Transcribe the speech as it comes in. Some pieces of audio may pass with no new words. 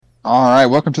All right,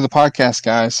 welcome to the podcast,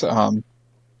 guys.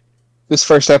 This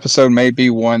first episode may be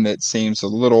one that seems a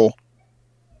little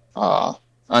uh,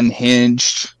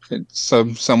 unhinged.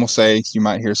 Some will say you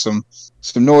might hear some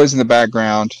noise in the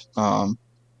background,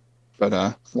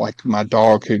 but like my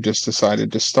dog who just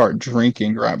decided to start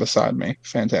drinking right beside me.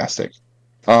 Fantastic.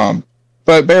 Um,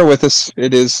 but bear with us;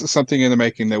 it is something in the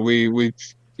making that we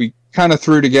kind of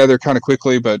threw together kind of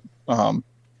quickly, but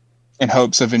in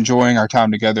hopes of enjoying our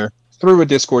time together through a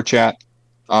Discord chat.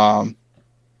 Um,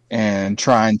 and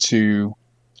trying to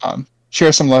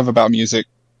share some love about music,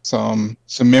 some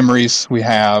memories we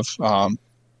have,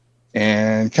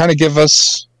 and kind of give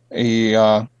us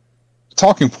a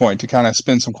talking point to kind of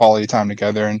spend some quality time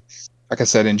together and, like I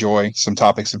said, enjoy some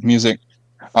topics of music.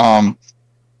 Um,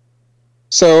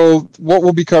 so, what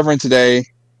we'll be covering today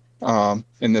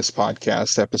in this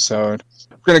podcast episode,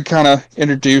 we're going to kind of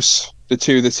introduce the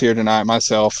two that's here tonight,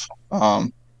 myself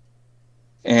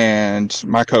and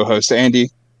my co-host Andy.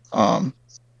 Um,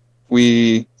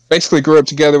 We basically grew up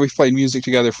together. We've played music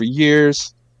together for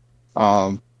years.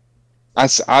 Um,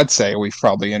 I'd say we've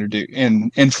probably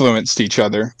influenced each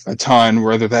other a ton,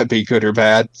 whether that be good or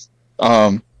bad.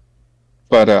 Um,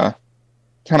 but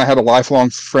kind of had a lifelong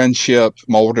friendship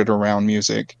molded around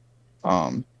music.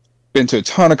 Um, been to a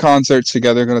ton of concerts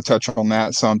together. Going to touch on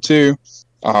that some too.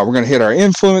 We're going to hit our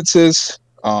influences.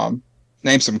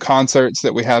 Name some concerts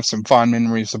that we have some fond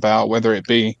memories about, whether it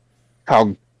be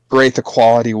how great the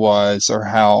quality was or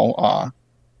how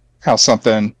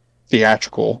something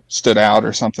theatrical stood out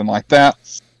or something like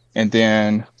that. And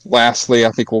then lastly,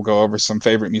 I think we'll go over some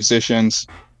favorite musicians,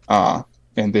 and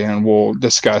then we'll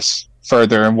discuss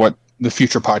further and what the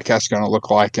future podcast is going to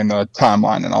look like and the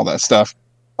timeline and all that stuff.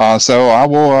 So I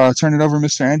will turn it over to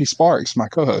Mr. Andy Sparks, my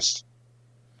co-host.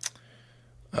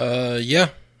 Yeah,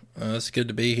 it's good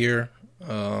to be here.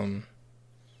 I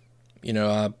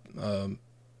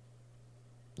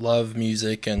love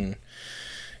music, and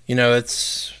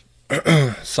it's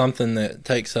something that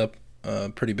takes up a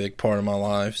pretty big part of my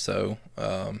life. So,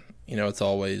 it's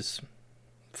always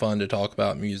fun to talk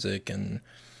about music, and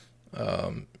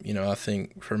I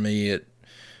think for me, it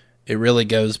really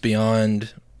goes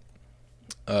beyond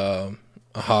a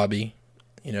hobby.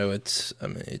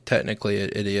 Technically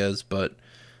it is, but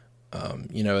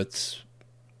it's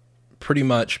pretty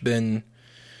much been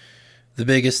the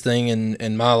biggest thing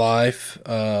in my life,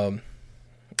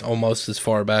 almost as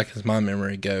far back as my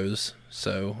memory goes.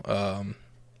 So,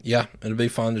 yeah, it'll be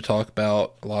fun to talk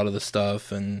about a lot of the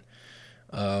stuff. And,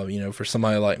 for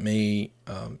somebody like me,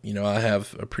 I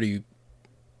have a pretty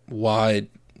wide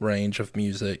range of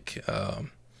music,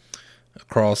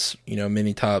 across,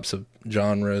 many types of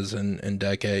genres and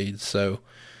decades. So,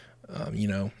 I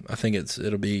think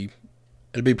it'll be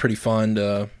pretty fun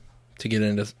to get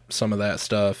into some of that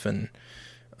stuff, and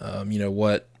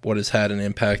what has had an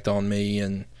impact on me,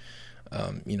 and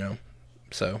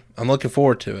so I'm looking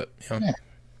forward to it.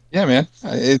 Yeah, man,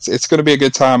 it's going to be a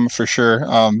good time for sure.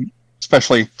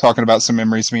 Especially talking about some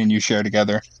memories me and you share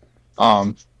together.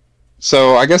 Um,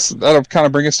 So I guess that'll kind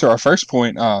of bring us to our first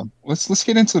point. Let's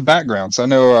get into the backgrounds. I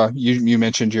know you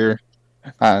mentioned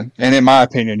and in my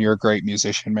opinion, you're a great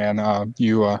musician, man.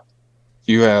 You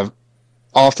have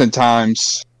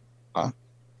oftentimes uh,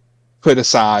 put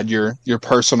aside your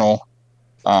personal,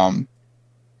 um,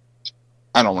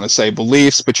 I don't want to say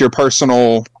beliefs, but your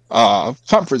personal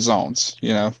comfort zones,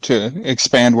 to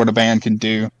expand what a band can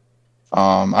do.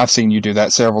 I've seen you do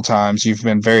that several times. You've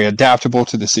been very adaptable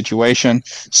to the situation.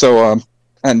 So,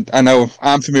 and I know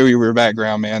I'm familiar with your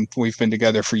background, man. We've been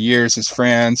together for years as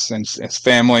friends and as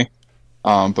family.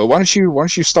 But why don't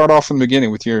you start off from the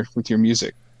beginning with your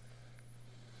music?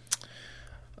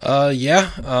 Yeah.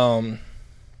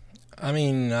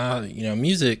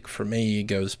 Music for me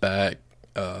goes back,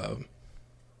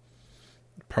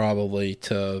 probably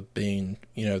to being,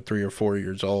 3 or 4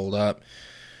 years old. I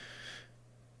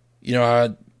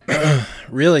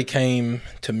really came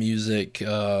to music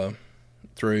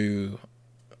through,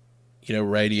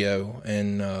 radio,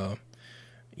 and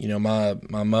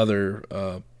my mother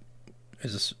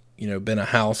has been a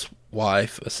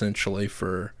housewife essentially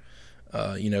for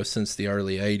since the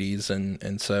early '80s,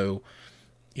 and so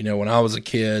when I was a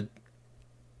kid,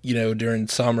 during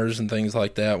summers and things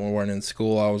like that when we weren't in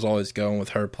school, I was always going with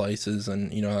her places,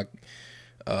 and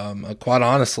quite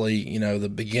honestly,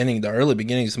 the early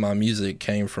beginnings of my music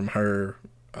came from her,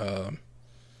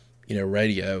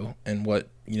 radio and what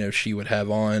she would have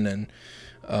on, and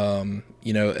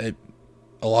a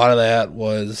lot of that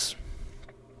was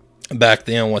back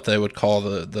then what they would call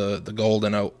the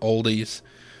golden oldies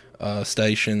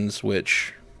stations,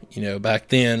 which back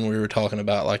then we were talking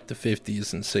about like the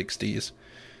 50s and 60s.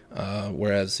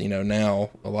 Whereas, now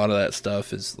a lot of that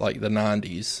stuff is like the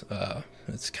 90s.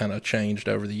 It's kind of changed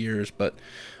over the years, but,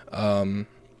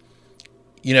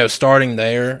 starting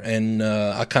there, and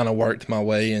I kind of worked my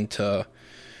way into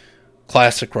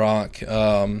classic rock,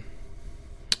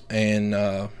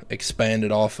 and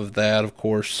expanded off of that, of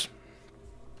course.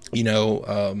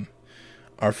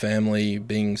 Our family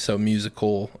being so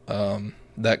musical,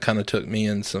 that kind of took me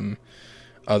in some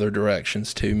other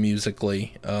directions too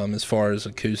musically, as far as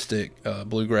acoustic,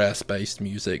 bluegrass based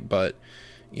music. But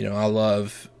I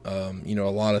love a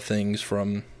lot of things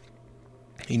from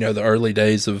the early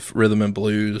days of rhythm and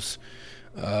blues,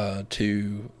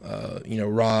 to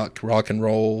rock and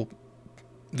roll,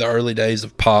 the early days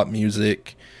of pop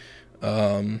music,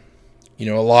 a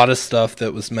lot of stuff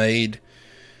that was made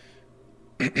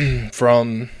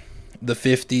from the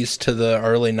 50s to the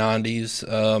early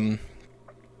 90s,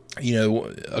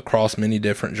 across many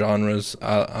different genres.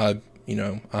 I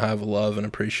have a love and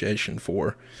appreciation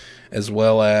for, as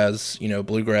well as,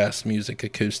 bluegrass music,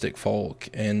 acoustic folk,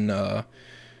 and,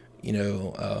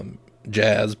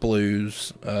 jazz,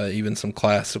 blues, even some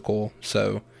classical.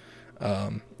 So,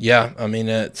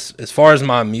 it's, as far as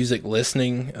my music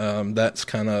listening, that's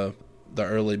kind of the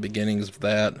early beginnings of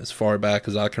that, as far back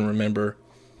as I can remember.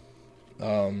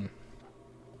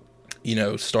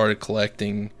 Started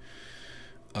collecting,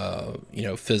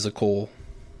 physical,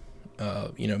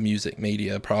 music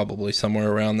media, probably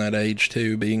somewhere around that age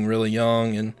too, being really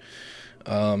young. And,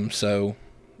 as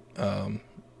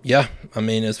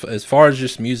far as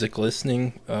just music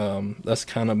listening, that's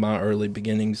kind of my early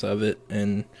beginnings of it,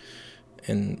 and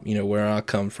where I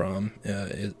come from,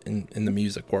 in the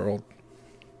music world.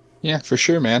 Yeah, for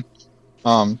sure, man.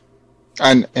 And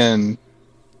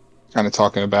kind of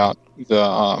talking about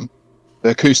the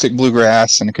acoustic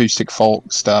bluegrass and acoustic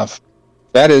folk stuff.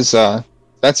 That's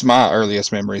my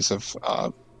earliest memories of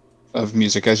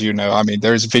music. As you know, I mean,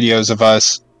 there's videos of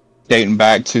us dating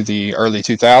back to the early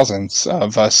 2000s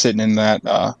of us sitting in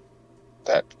that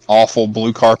awful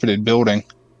blue carpeted building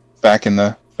back in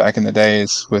the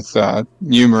days, with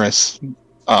numerous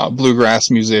bluegrass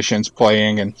musicians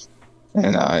playing, and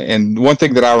one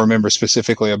thing that I remember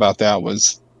specifically about that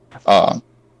was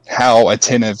how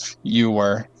attentive you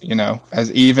were,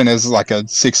 as like a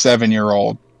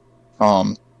 6-7-year-old.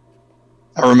 I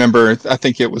remember, I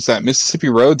think it was that Mississippi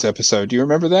Roads episode. Do you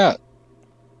remember that?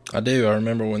 I do. I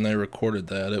remember when they recorded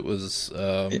that. It was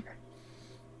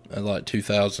like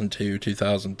 2002,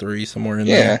 2003, somewhere in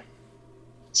there. Yeah,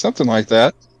 something like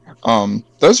that.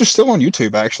 Those are still on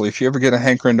YouTube, actually, if you ever get a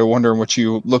hankering to wondering what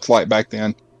you looked like back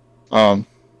then. That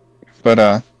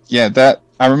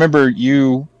I remember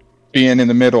you being in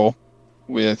the middle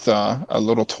with a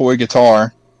little toy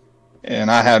guitar,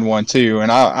 and I had one too,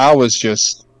 and I was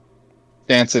just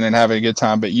dancing and having a good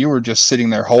time, but you were just sitting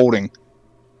there holding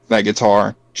that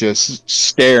guitar, just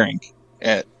staring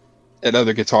at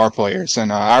other guitar players.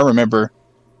 And I remember,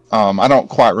 I don't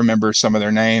quite remember some of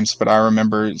their names, but I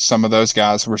remember some of those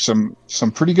guys were some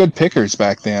pretty good pickers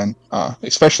back then,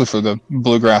 especially for the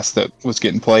bluegrass that was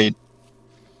getting played.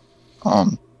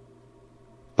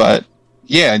 But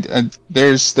yeah,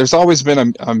 there's always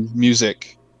been a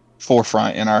music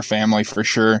forefront in our family, for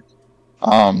sure.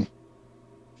 Your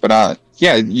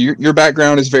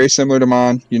background is very similar to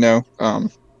mine.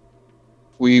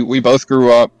 We both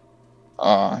grew up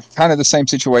kind of the same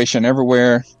situation.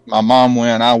 Everywhere my mom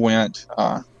went, I went.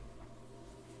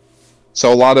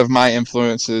 So a lot of my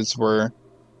influences were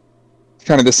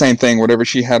kind of the same thing, whatever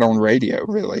she had on radio,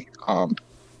 really.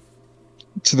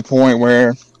 To the point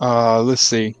where, let's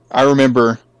see, I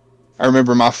remember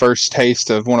my first taste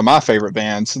of one of my favorite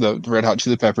bands, the Red Hot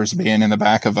Chili Peppers, being in the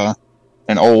back of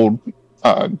an old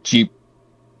Jeep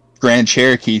Grand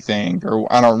Cherokee thing,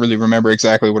 or I don't really remember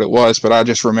exactly what it was, but I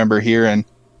just remember hearing,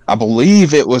 I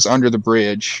believe it was Under the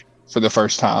Bridge for the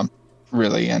first time,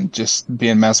 really, and just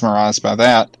being mesmerized by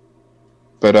that.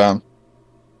 But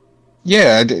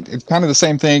it's kind of the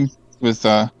same thing with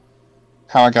how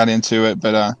I got into it.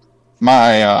 But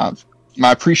my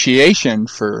appreciation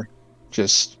for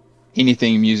just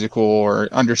anything musical or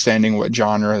understanding what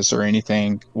genres or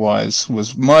anything was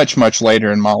much, much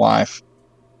later in my life.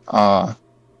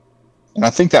 And I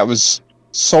think that was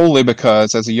solely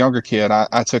because as a younger kid,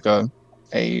 I took a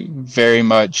very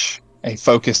much a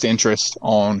focused interest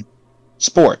on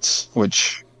sports,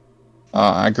 which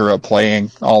I grew up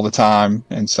playing all the time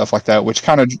and stuff like that, which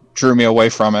kind of drew me away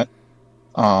from it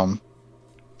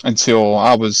until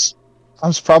I was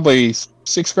probably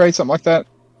 6th grade, something like that,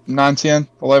 9, 10,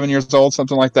 11 years old,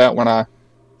 something like that, when I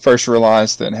first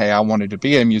realized that, hey, I wanted to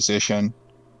be a musician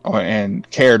and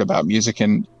cared about music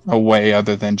in a way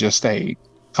other than just a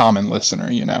common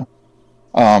listener, you know.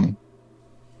 Um,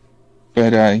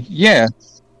 but yeah,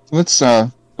 let's.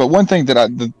 But one thing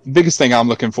the biggest thing I'm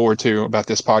looking forward to about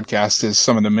this podcast is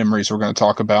some of the memories we're going to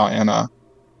talk about, and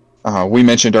we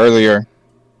mentioned earlier,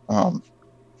 um,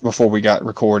 before we got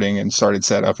recording and started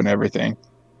setup and everything,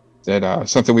 that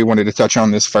something we wanted to touch on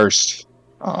this first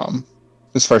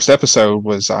episode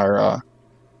was our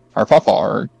papa,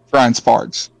 our Brian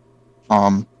Sparks,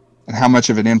 and how much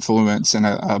of an influence and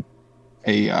a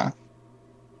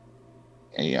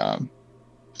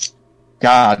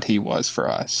God he was for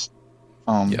us.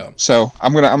 Yeah. So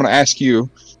I'm gonna ask you.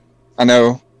 I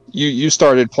know you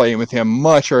started playing with him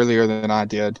much earlier than I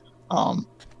did,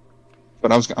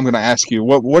 but I'm gonna ask you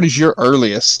what is your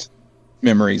earliest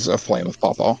memories of playing with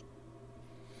Papa?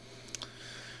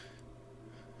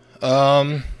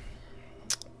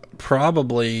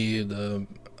 Probably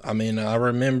I mean, I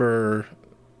remember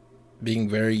being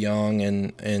very young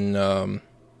and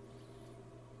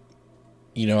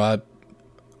you know,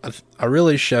 I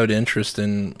really showed interest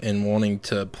in wanting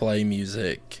to play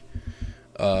music,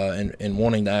 and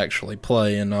wanting to actually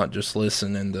play and not just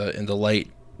listen in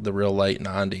the real late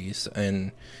 90s.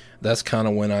 And that's kind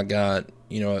of when I got,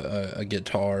 you know, a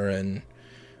guitar and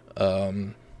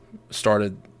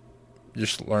started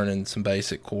just learning some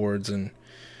basic chords. And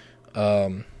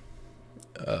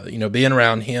you know, being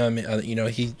around him, you know,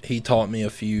 he taught me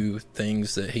a few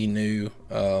things that he knew.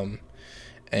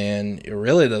 And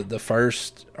really the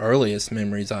first earliest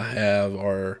memories I have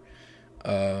are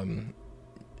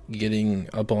getting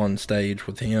up on stage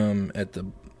with him at the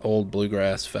old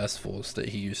bluegrass festivals that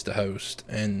he used to host,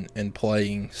 and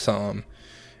playing some.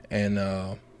 And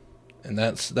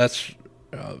that's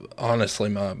honestly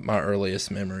my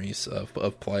earliest memories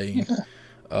of playing.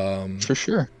 For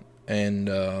sure.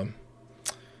 And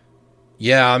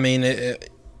yeah, I mean, it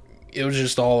was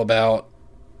just all about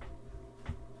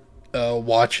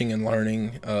watching and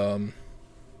learning,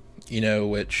 you know,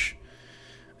 which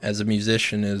as a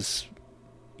musician is,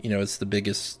 you know, it's the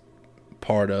biggest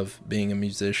part of being a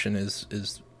musician is,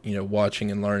 you know, watching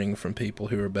and learning from people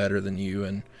who are better than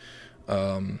you.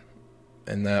 And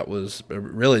that was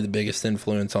really the biggest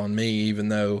influence on me, even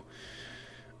though,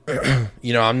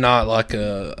 you know, I'm not like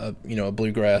a you know, a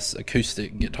bluegrass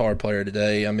acoustic guitar player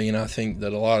today. I mean, I think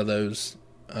that a lot of those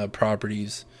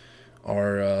properties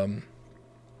are,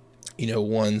 you know,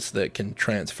 ones that can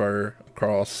transfer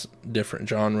across different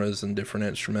genres and different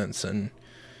instruments. And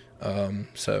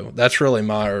so that's really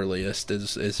my earliest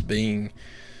is being,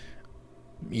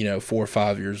 you know, 4 or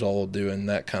 5 years old doing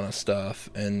that kind of stuff,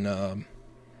 and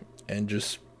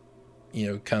just, you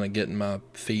know, kind of getting my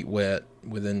feet wet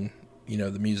within, you know,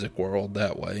 the music world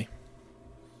that way.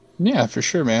 Yeah, for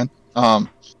sure, man. I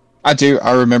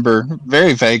remember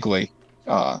very vaguely,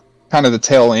 kind of the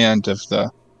tail end of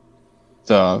the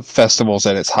festivals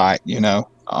at its height, you know.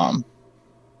 I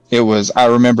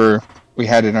remember we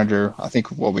had it under, I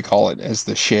think what we call it as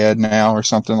the shed now or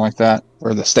something like that,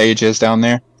 where the stage is down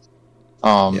there.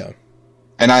 Yeah.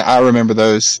 And I remember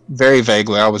those very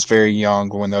vaguely. I was very young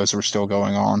when those were still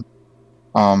going on.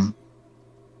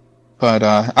 But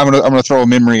I'm gonna throw a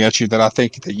memory at you that I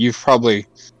think that you've probably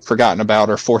forgotten about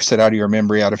or forced it out of your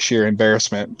memory out of sheer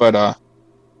embarrassment. But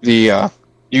you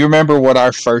remember what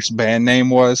our first band name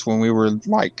was when we were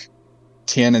like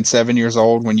 10 and 7 years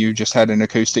old, when you just had an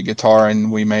acoustic guitar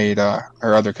and we made our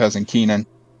other cousin Keenan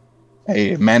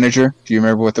a manager? Do you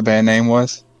remember what the band name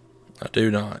was? I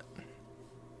do not.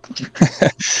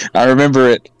 I remember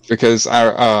it because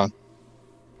I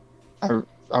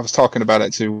was talking about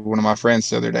it to one of my friends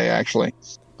the other day, actually.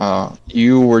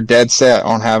 You were dead set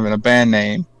on having a band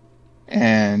name,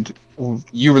 and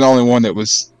you were the only one that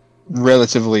was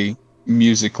relatively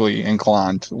musically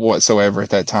inclined whatsoever at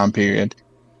that time period.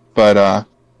 But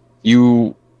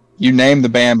you named the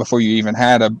band before you even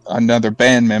had another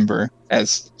band member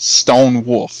as Stone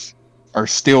Wolf or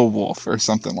Steel Wolf or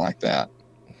something like that.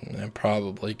 And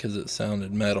probably because it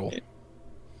sounded metal.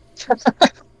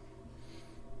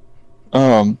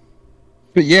 But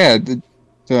yeah,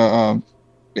 the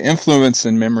influence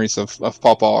and memories of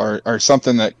Papa are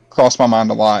something that cross my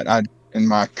mind a lot. In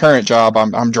my current job,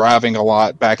 I'm driving a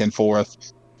lot back and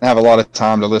forth. I have a lot of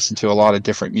time to listen to a lot of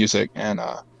different music, and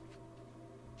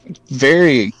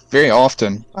very very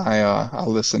often I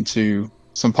listen to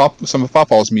some of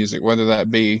Papa's music, whether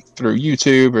that be through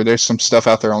YouTube or there's some stuff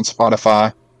out there on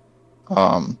Spotify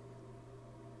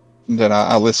that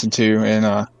I listen to,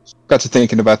 and got to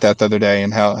thinking about that the other day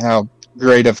and how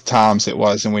great of times it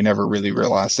was, and we never really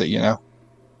realized it, you know.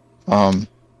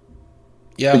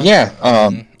 Yeah. But yeah, I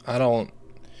mean, I don't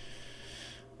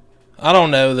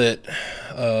know that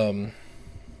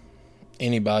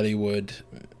anybody would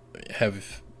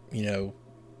have,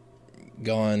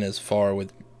 gone as far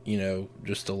with,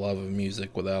 just a love of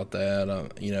music without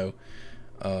that.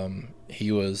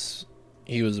 He was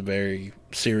a very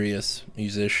serious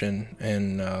musician,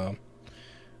 and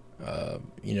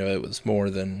it was more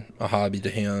than a hobby to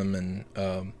him, and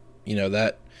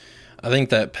that I think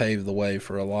that paved the way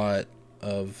for a lot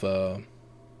of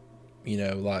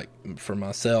like for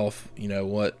myself,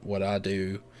 what I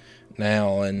do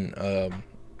now, and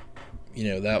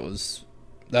that was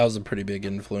a pretty big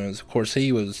influence. Of course,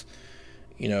 he was,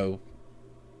 had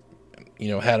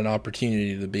an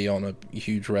opportunity to be on a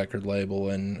huge record label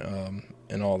and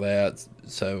all that.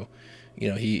 So,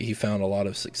 he found a lot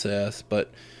of success,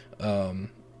 but that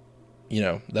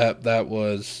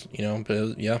was,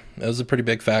 it was a pretty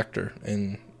big factor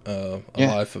in a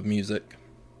life of music.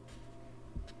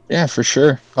 Yeah, for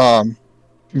sure.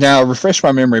 Now refresh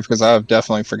my memory because I've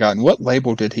definitely forgotten. What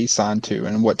label did he sign to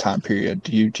and what time period?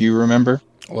 Do you remember?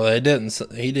 Well, they didn't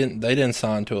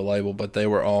sign to a label, but they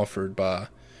were offered by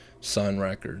Sun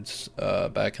Records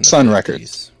back in the Sun 50s,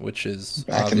 Records, which is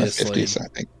back obviously in the 50s, I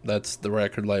think. That's the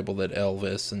record label that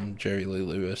Elvis and Jerry Lee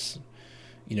Lewis,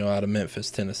 out of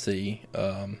Memphis, Tennessee,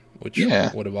 which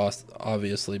would have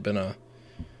obviously been a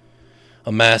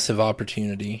massive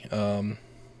opportunity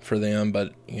for them,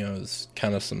 but it's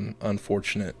kind of some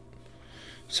unfortunate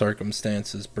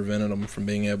circumstances prevented them from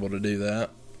being able to do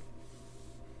that.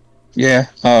 Yeah,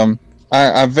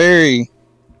 I very,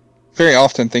 very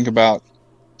often think about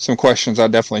some questions I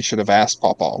definitely should have asked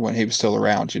Pawpaw when he was still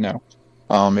around. It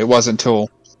wasn't until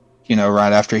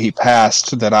right after he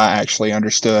passed that I actually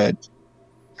understood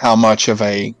how much of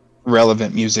a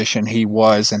relevant musician he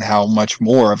was and how much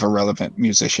more of a relevant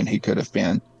musician he could have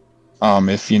been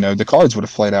if the cards would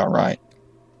have played out right.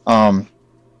 I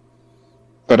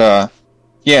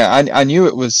knew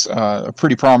it was a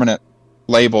pretty prominent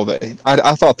label that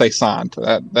I thought they signed.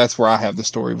 That's where I have the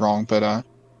story wrong, but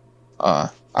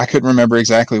I couldn't remember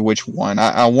exactly which one.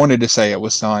 I wanted to say it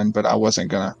was Sun, but I wasn't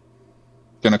gonna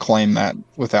claim that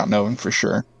without knowing for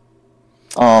sure.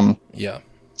 We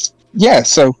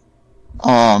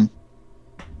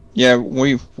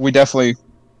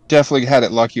definitely had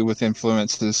it lucky with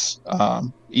influences.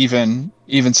 Even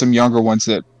some younger ones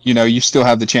that you still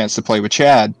have the chance to play with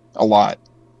Chad a lot.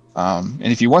 And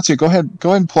if you want to, go ahead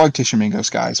and plug Tishomingo's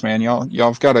guys, man.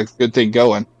 Y'all've got a good thing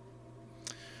going.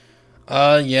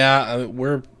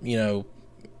 We're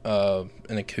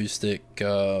an acoustic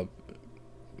kind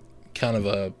of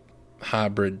a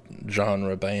hybrid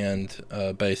genre band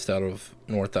based out of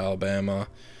North Alabama.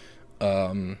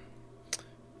 So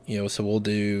we'll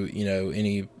do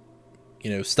any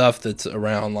stuff that's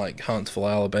around like Huntsville,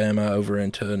 Alabama, over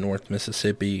into North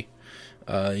Mississippi,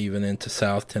 even into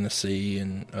South Tennessee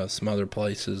and some other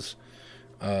places.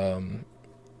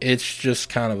 It's just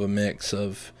kind of a mix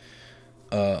of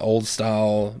old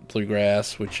style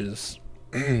bluegrass, which is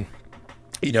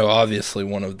obviously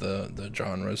one of the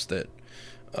genres that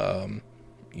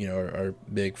are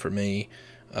big for me,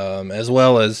 as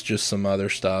well as just some other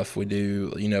stuff. We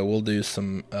do we'll do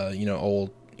some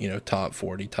old top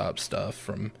 40 top stuff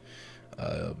from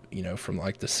from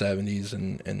like the 70s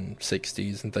and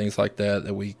 60s and things like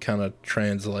that we kind of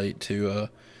translate to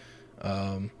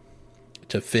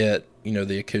fit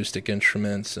the acoustic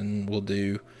instruments, and we'll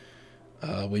do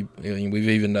we've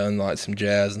even done like some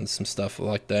jazz and some stuff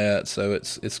like that. So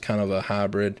it's kind of a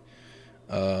hybrid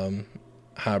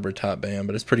type band,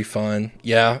 but it's pretty fun.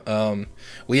 We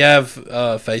have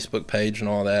a Facebook page and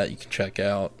all that you can check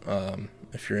out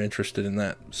if you're interested in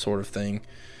that sort of thing.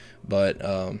 But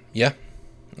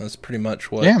that's pretty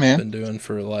much what I've been doing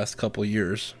for the last couple of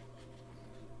years.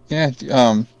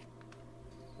 In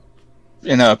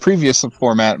a previous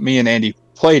format, me and Andy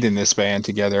played in this band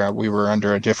together. We were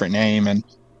under a different name, and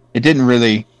it didn't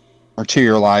really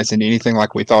materialize into anything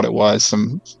like we thought it was.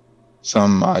 Some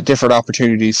different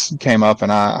opportunities came up,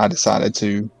 and I decided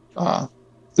to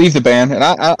leave the band. And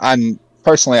I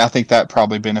personally, I think that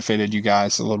probably benefited you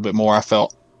guys a little bit more. I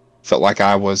felt like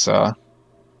I was a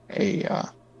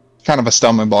kind of a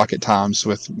stumbling block at times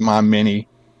with my many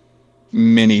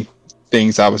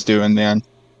things I was doing then.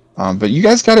 But you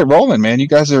guys got it rolling, man. You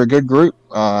guys are a good group.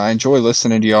 I enjoy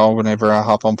listening to y'all whenever I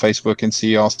hop on Facebook and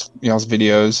see y'all's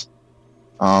videos.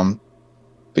 But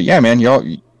yeah, man, y'all,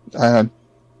 I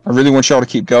really want y'all to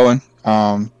keep going.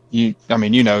 You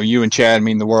and Chad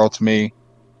mean the world to me,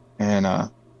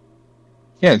 and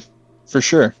for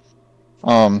sure.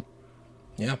 But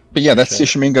yeah, that's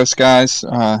Tishomingo's guys.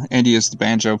 Andy is the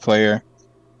banjo player,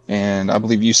 and I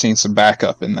believe you've seen some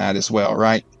backup in that as well,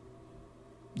 right?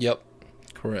 Yep.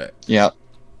 Correct. Yeah.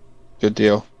 Good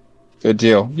deal. Good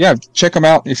deal. Yeah, check him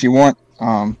out if you want.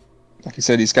 Like I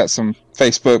said, he's got some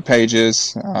Facebook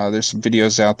pages. There's some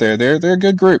videos out there. They're a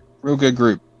good group, real good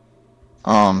group.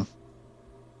 All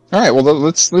right, well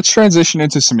let's transition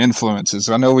into some influences.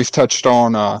 I know we've touched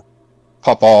on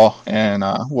Papa and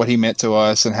what he meant to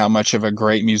us and how much of a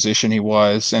great musician he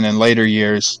was, and in later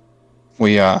years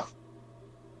we get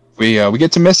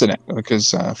to missing it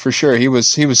because for sure he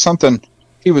was something.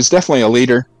 He was definitely a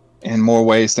leader in more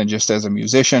ways than just as a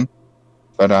musician.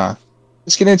 But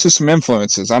let's get into some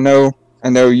influences. I know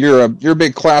you're a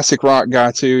big classic rock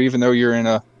guy too, even though you're in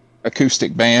a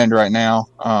acoustic band right now.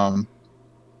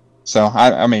 So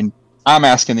I mean, I'm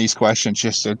asking these questions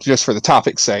just for the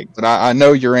topic's sake, but I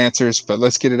know your answers. But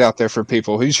let's get it out there for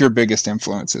people. Who's your biggest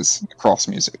influences across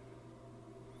music?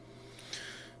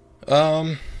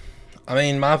 I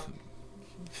mean, my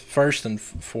first and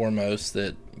foremost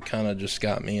that kind of just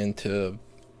got me into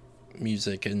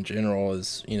music in general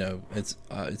is, you know,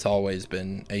 it's always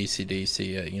been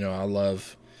AC/DC. You know, I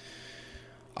love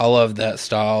that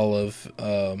style of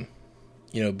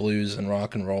you know, blues and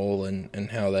rock and roll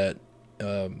and how that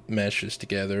meshes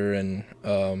together, and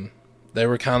they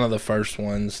were kind of the first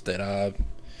ones that I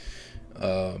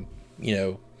you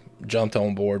know, jumped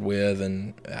on board with.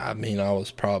 And I mean, I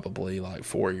was probably like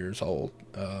 4 years old,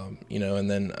 you know, and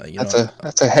then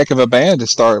that's a heck of a band to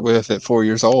start with at 4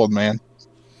 years old, man.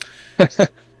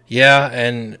 Yeah,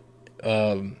 and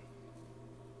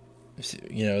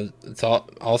you know, it's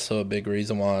also a big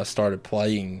reason why I started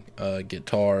playing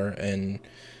guitar. And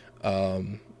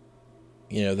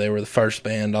you know, they were the first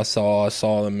band I saw. I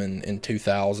saw them in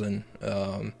 2000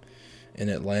 in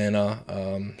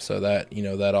Atlanta. So that, you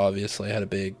know, that obviously had a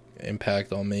big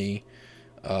impact on me.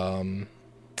 And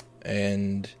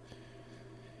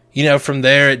you know, from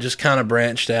there it just kind of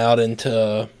branched out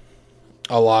into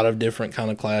a lot of different kind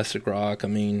of classic rock. I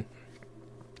mean,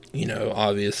 you know,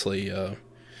 obviously,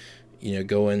 you know,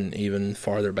 going even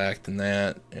farther back than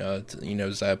that, you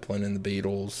know, Zeppelin and the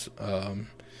Beatles,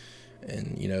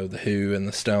 and, you know, the Who and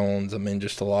the Stones. I mean,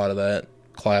 just a lot of that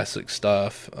classic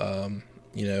stuff,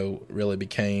 you know, really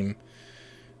became,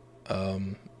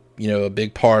 you know, a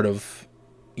big part of,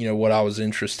 you know, what I was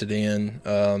interested in.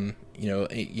 You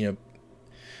know,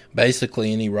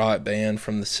 basically any rock band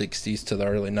from the 60s to the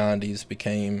early 90s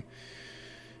became,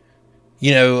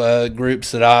 you know,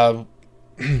 groups that I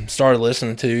started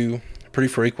listening to pretty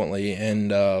frequently.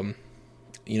 And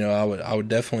you know, I would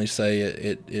definitely say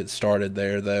it started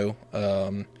there, though.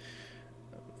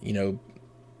 You know,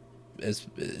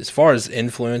 as far as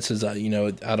influences, you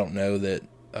know, I don't know that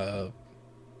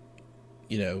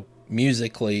you know,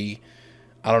 musically,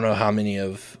 I don't know how many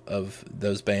of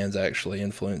those bands actually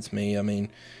influenced me. I mean,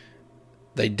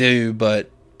 they do, but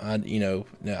I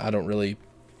don't really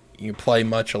play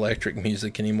much electric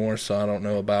music anymore, so I don't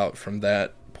know about from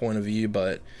that point of view.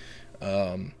 But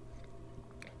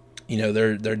you know,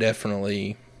 they're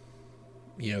definitely,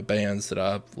 you know, bands that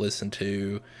I've listened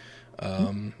to.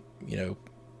 You know,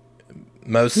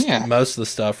 most of the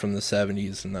stuff from the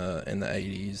 70s and the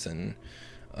 80s, and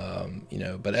you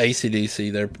know, but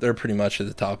AC/DC, they're pretty much at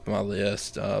the top of my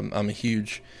list. I'm a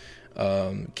huge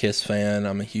Kiss fan.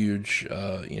 I'm a huge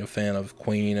you know, fan of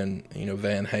Queen and, you know,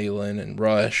 Van Halen and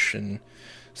Rush, and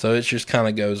so it just kind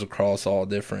of goes across all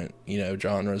different, you know,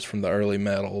 genres, from the early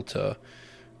metal to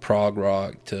prog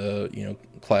rock to, you know,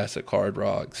 classic hard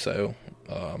rock. So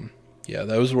yeah,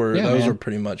 those were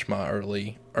pretty much my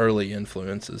early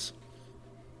influences.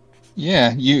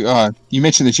 Yeah, you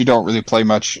mentioned that you don't really play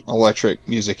much electric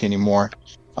music anymore,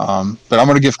 but I'm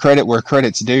going to give credit where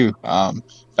credit's due.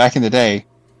 Back in the day,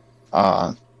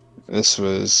 this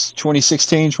was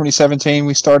 2016, 2017,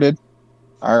 we started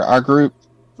our group,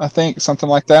 I think, something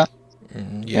like that.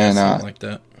 Yeah, and, something like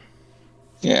that.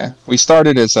 Yeah, we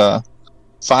started as a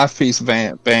 5-piece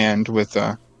band with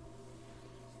a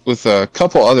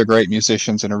couple other great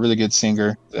musicians and a really good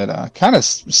singer that kind of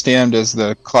stemmed as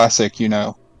the classic, you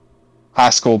know, high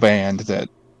school band that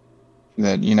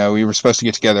you know, we were supposed to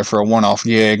get together for a one-off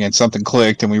gig and something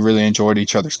clicked and we really enjoyed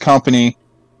each other's company.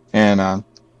 And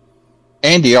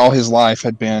Andy, all his life,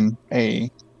 had been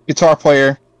a guitar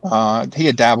player. He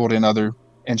had dabbled in other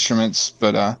instruments,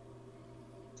 but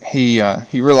he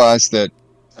realized that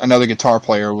another guitar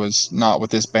player was not what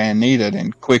this band needed,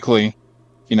 and quickly,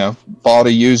 you know, bought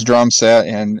a used drum set,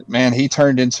 and man, he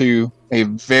turned into a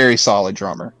very solid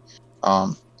drummer.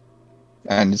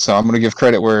 And so I'm going to give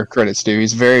credit where credit's due.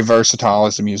 He's very versatile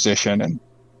as a musician, and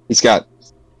he's got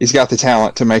the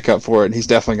talent to make up for it. He's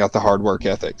definitely got the hard work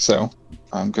ethic. So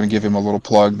I'm going to give him a little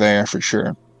plug there for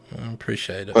sure. I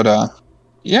appreciate it. But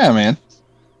yeah, man,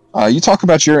 you talk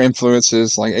about your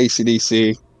influences like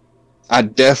AC/DC. I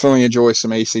definitely enjoy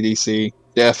some AC/DC.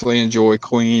 Definitely enjoy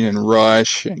Queen and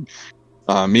Rush. And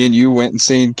me and you went and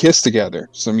seen Kiss together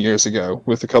some years ago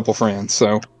with a couple friends.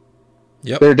 So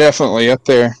Yep. they're definitely up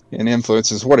there in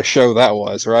influences. What a show that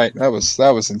was, right? That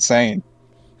was insane.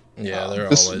 Yeah, they're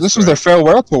always This was their great.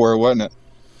 farewell tour, wasn't it?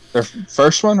 Their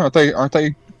first one? Aren't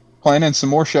they planning some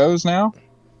more shows now?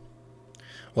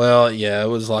 Well, yeah, it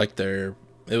was like it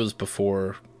was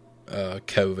before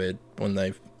COVID when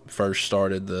they first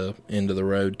started the End of the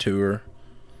Road tour.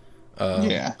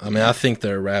 Yeah. I mean, I think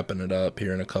they're wrapping it up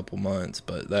here in a couple months,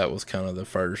 but that was kind of the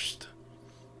first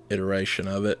iteration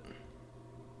of it.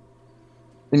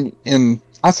 And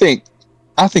I think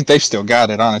they've still got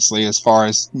it, honestly, as far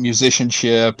as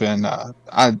musicianship and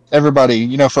everybody.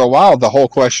 You know, for a while the whole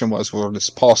question was, well, does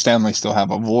Paul Stanley still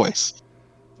have a voice?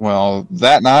 Well,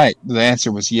 that night the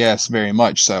answer was yes, very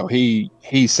much so. He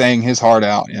sang his heart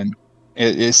out, and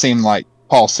it seemed like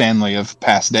Paul Stanley of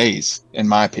past days, in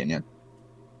my opinion.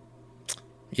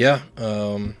 Yeah,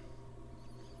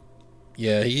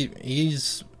 yeah,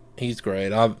 he's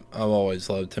great. I've always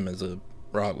loved him as a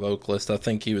rock vocalist. I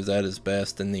think he was at his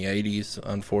best in the '80s.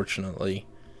 Unfortunately,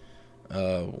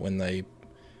 when they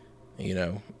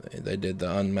did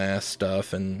the Unmasked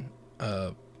stuff and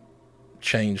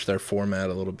changed their format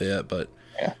a little bit, but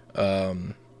Yeah.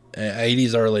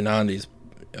 '80s, early '90s,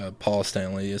 Paul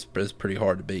Stanley is pretty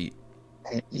hard to beat.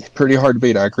 Pretty hard to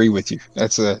beat. I agree with you.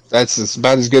 That's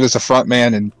about as good as a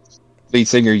frontman and lead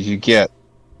singer you get.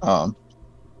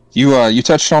 You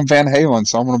touched on Van Halen,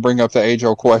 so I'm going to bring up the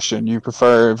age-old question. You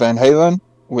prefer Van Halen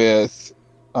with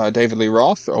David Lee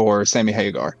Roth or Sammy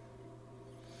Hagar?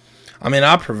 I mean,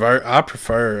 I prefer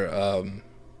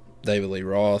David Lee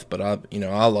Roth, but I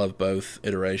love both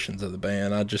iterations of the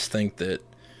band. I just think that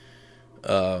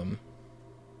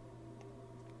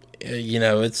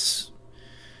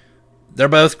they're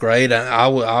both great.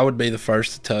 I would be the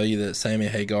first to tell you that Sammy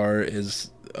Hagar is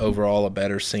overall a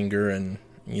better singer, and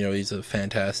he's a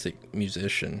fantastic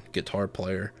musician, guitar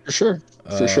player. For sure.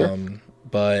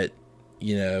 But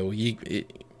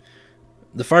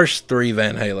the first three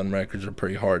Van Halen records are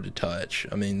pretty hard to touch.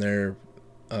 I mean, they're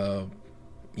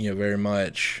very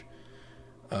much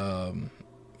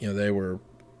they were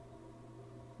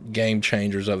game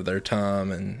changers of their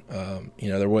time, and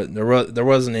there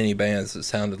wasn't any bands that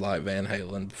sounded like Van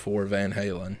Halen before Van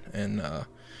Halen, and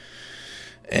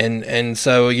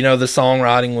so the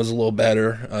songwriting was a little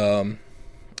better.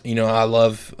 I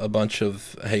love a bunch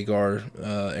of Hagar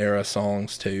era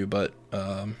songs too, but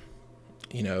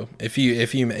if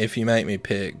you make me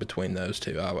pick between those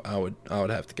two, I would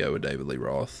have to go with David Lee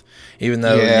Roth, even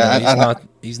though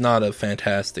he's not a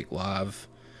fantastic live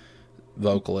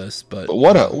vocalist, but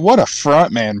what a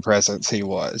frontman presence he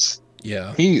was.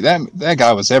 Yeah, that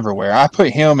guy was everywhere. I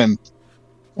put him in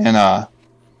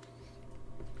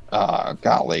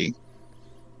golly,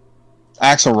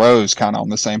 Axl Rose kind of on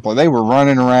the same play. They were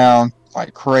running around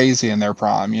like crazy in their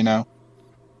prime, I mean,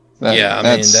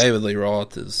 David Lee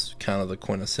Roth is kind of the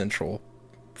quintessential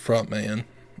frontman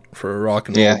for a rock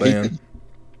and roll band.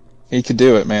 He could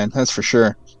do it, man. That's for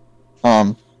sure.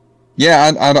 I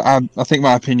think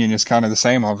my opinion is kind of the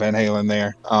same on Van Halen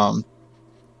there.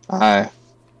 I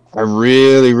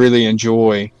really, really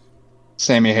enjoy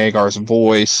Sammy Hagar's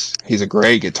voice. He's a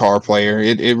great guitar player.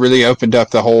 It really opened up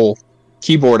the whole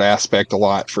keyboard aspect a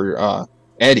lot for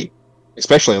Eddie,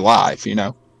 especially live,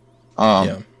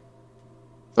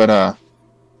 But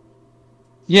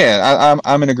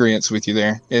I'm in agreement with you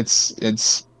there. It's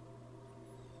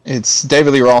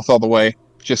David Lee Roth all the way,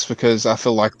 just because I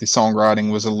feel like the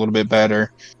songwriting was a little bit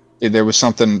better. There was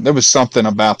something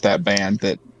about that band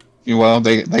that,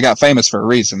 they got famous for a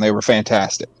reason. They were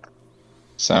fantastic.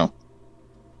 So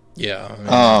yeah,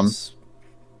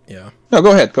 No,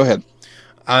 go ahead.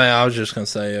 I was just gonna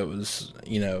say it was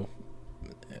Eddie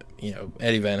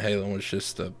Van Halen was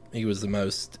he was the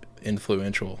most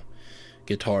influential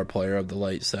guitar player of the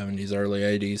late 70s, early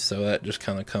 80s, so that just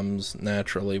kind of comes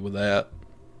naturally with that.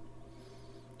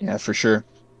 Yeah, for sure.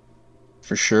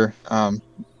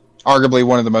 Arguably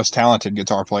one of the most talented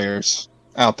guitar players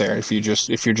out there if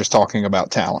you're just talking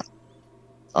about talent.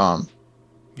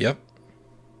 Yep.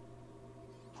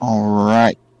 All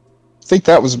right. I think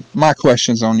that was my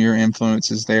questions on your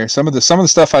influences there. Some of the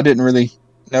stuff I didn't really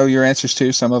know your answers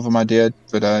to. Some of them I did,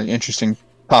 but interesting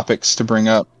topics to bring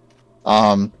up.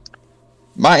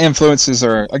 My influences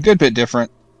are a good bit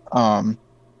different, and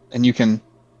you can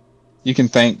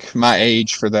thank my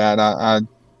age for that.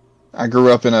 I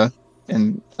grew up in I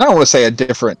don't want to say a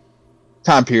different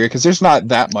time period, because there's not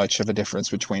that much of a difference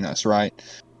between us, right?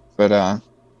 But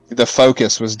the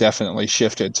focus was definitely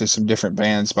shifted to some different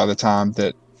bands by the time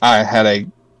that I had a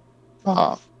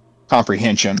uh,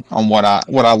 comprehension on what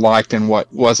I liked and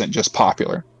what wasn't just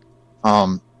popular.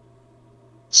 Um,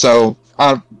 so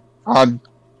I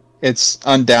it's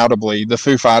undoubtedly the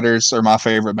Foo Fighters are my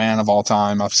favorite band of all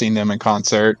time. I've seen them in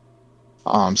concert.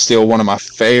 Still one of my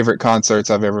favorite concerts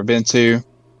I've ever been to.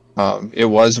 It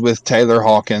was with Taylor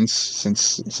Hawkins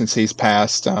since he's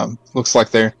passed. Looks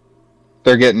like they're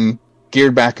getting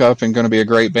geared back up and going to be a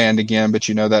great band again. But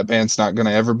you know that band's not going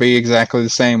to ever be exactly the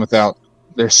same without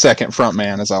their second front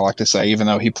man, as I like to say, even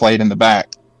though he played in the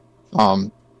back.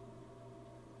 Um,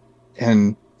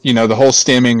 and you know the whole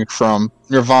stemming from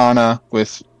Nirvana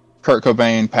with Kurt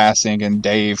Cobain passing and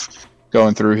Dave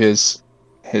going through his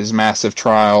massive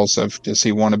trials of does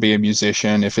he want to be a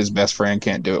musician if his best friend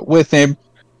can't do it with him.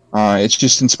 It's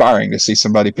just inspiring to see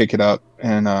somebody pick it up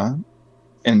and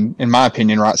in my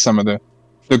opinion, write some of the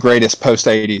greatest post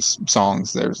 '80s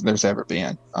songs there's ever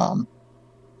been.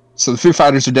 So the Foo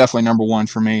Fighters are definitely number one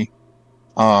for me.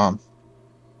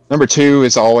 Number two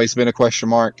has always been a question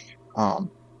mark.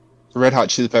 The Red Hot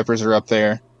Chili Peppers are up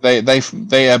there. They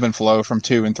ebb and flow from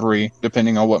 2 and 3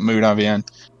 depending on what mood I'm in.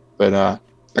 But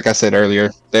like I said earlier,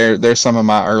 they're some of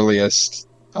my earliest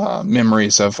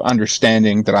memories of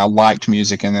understanding that I liked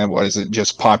music and that wasn't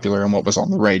just popular and what was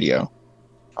on the radio.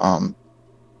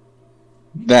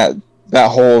 That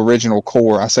whole original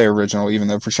core, I say original, even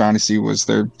though Frusciante was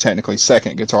their technically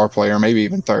second guitar player, maybe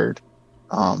even third.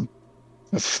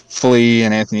 Flea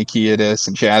and Anthony Kiedis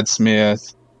and Chad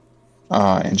Smith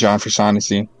and John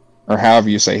Frusciante, or however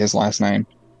you say his last name.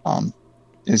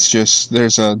 It's just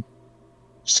there's a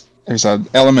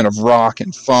element of rock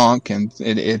and funk, and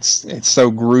it's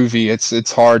so groovy.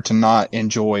 It's hard to not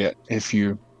enjoy it if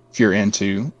you're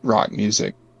into rock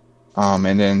music.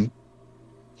 And then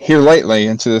here lately,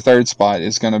 into the third spot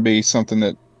is going to be something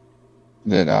that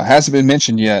hasn't been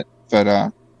mentioned yet,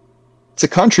 but it's a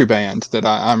country band that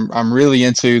I'm really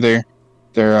into.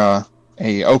 They're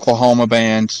a Oklahoma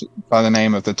band by the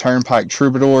name of the Turnpike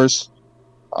Troubadours.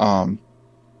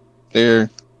 They're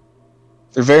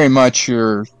very much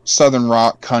your southern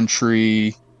rock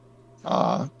country.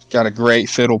 Got a great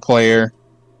fiddle player,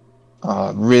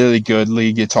 really good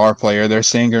lead guitar player. Their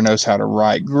singer knows how to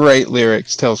write great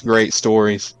lyrics, tells great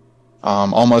stories,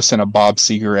 almost in a Bob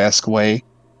Seger-esque way.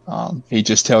 He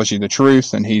just tells you the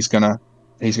truth, and he's gonna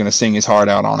sing his heart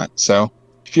out on it. So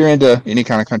if you're into any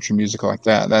kind of country music like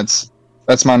that,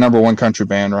 that's my number one country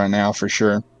band right now for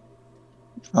sure.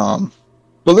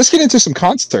 But let's get into some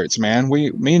concerts, man.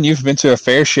 Me and you've been to a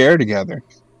fair share together.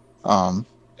 And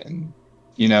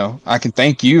you know, I can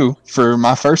thank you for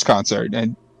my first concert.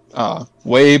 And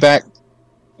way back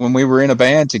when we were in a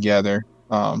band together,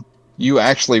 you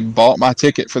actually bought my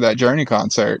ticket for that Journey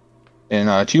concert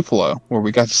in Tupelo, where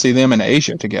we got to see them in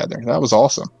Asia together. That was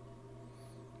awesome.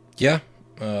 Yeah.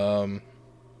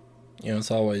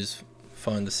 It's always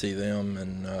fun to see them,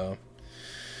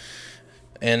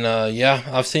 and yeah,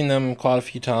 I've seen them quite a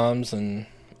few times, and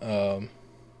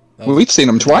we've seen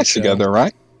them twice together,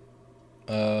 right?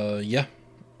 Yeah,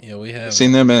 we have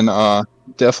seen them in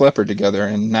Def Leppard together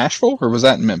in Nashville, or was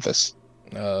that in Memphis?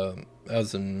 That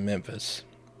was in Memphis.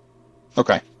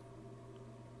 Okay.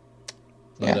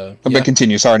 But, but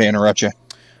continue. Sorry to interrupt you.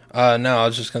 No, I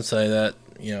was just gonna say that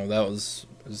that was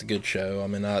a good show. I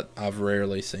mean, I've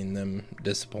rarely seen them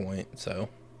disappoint. So,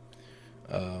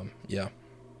 yeah.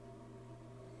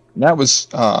 That was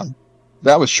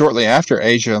shortly after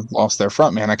Asia lost their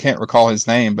frontman. I can't recall his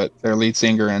name, but their lead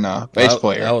singer and bass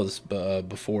player. That was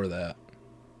before that.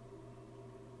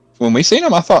 When we seen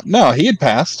him, I thought no, he had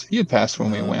passed. He had passed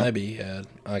when we went. Maybe he had.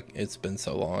 It's been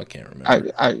so long, I can't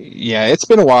remember. Yeah, it's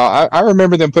been a while. I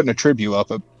remember them putting a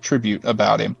tribute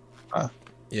about him.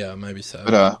 Yeah, maybe so.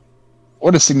 But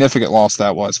what a significant loss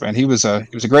that was, man. He was a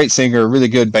great singer, a really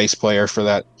good bass player for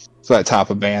that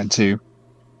type of band too.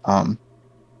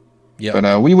 Yeah.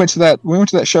 But we went to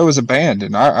that show as a band,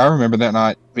 and I remember that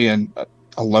night being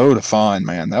a load of fun,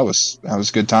 man. That was a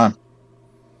good time.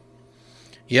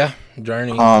 Yeah,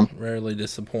 Journey rarely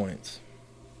disappoints.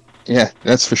 Yeah,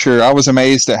 that's for sure. I was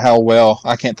amazed at how well,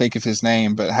 I can't think of his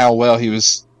name, but how well he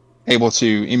was able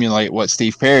to emulate what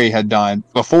Steve Perry had done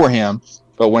before him.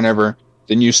 But whenever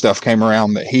the new stuff came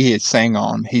around that he had sang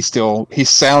on, he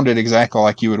sounded exactly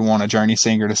like you would want a Journey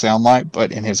singer to sound like,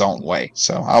 but in his own way.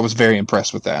 So I was very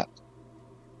impressed with that.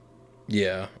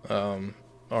 Yeah,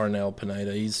 Arnel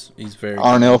Pineda. He's very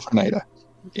Arnel good. Pineda.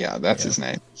 Yeah, that's his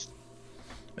name.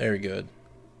 Very good.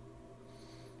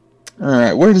 All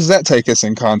right, where does that take us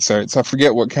in concerts? I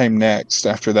forget what came next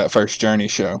after that first Journey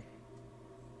show.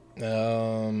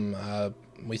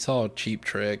 We saw Cheap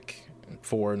Trick,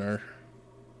 Foreigner.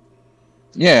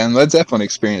 Yeah, and Led Zeppelin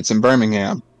Experience in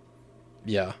Birmingham.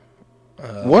 Yeah.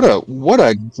 What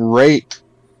a great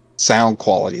sound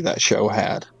quality that show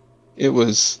had. It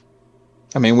was,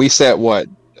 I mean, we sat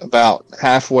about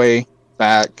halfway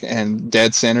back and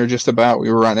dead center just about.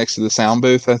 We were right next to the sound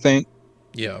booth, I think.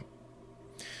 Yeah.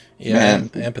 Yeah, Man,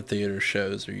 amphitheater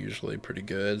shows are usually pretty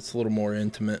good. It's a little more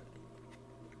intimate.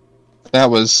 that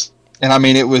was, and I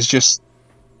mean, it was just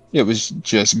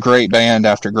great band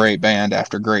after great band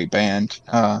after great band.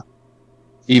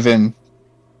 Even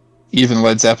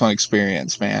Led Zeppelin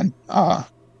Experience, man.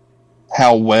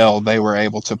 How well they were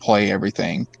able to play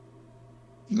everything.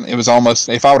 It was almost,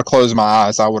 if I would have closed my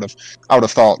eyes, I would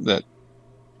have thought that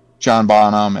John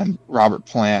Bonham and Robert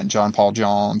Plant, John Paul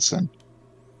Jones, and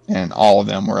all of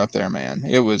them were up there, man.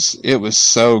 It was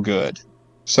so good,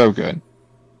 so good.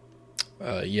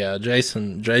 Yeah,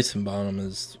 Jason Bonham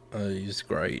is he's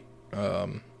great,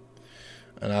 and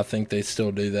I think they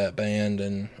still do that band,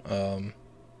 and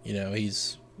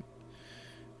he's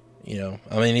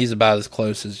I mean he's about as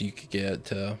close as you could get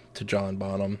to John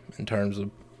Bonham in terms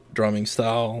of drumming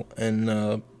style,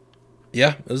 and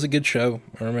yeah, it was a good show.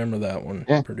 I remember that one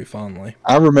pretty fondly.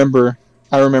 I remember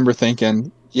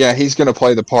thinking, yeah, he's going to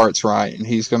play the parts right, and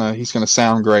he's going to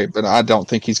sound great, but I don't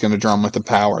think he's going to drum with the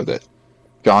power that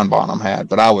John Bonham had.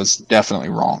 But I was definitely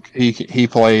wrong. He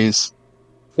plays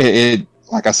it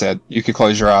like I said, you could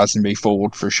close your eyes and be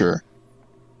fooled for sure.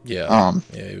 Yeah,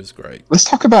 yeah, he was great. Let's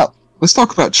talk about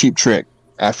Cheap Trick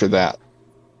after that.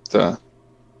 It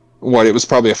was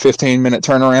probably a 15-minute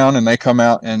turnaround, and they come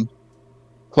out and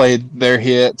played their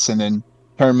hits, and then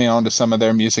turned me on to some of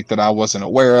their music that I wasn't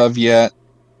aware of yet.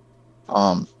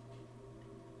 And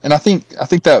I think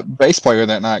that bass player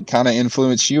that night kind of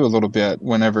influenced you a little bit.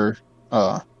 Whenever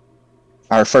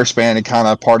our first band had kind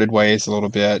of parted ways a little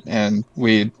bit, and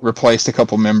we replaced a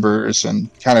couple members and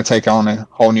kind of take on a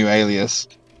whole new alias.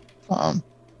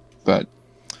 But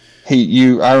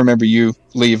I remember you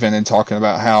leaving and talking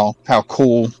about how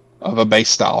cool of a bass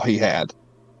style he had.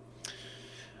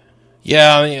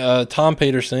 Yeah, I mean, Tom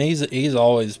Peterson, he's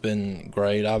always been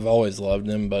great. I've always loved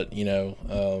him, but you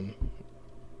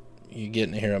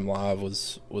getting to hear him live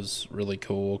was really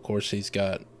cool. Of course, he's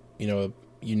got a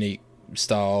unique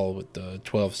style with the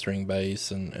 12-string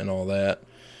bass and all that.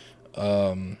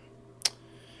 I've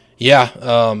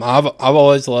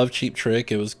always loved Cheap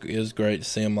Trick. It was great to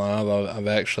see him live. I've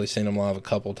actually seen him live a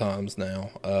couple times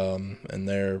now, and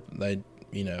they're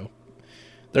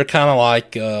kind of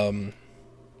like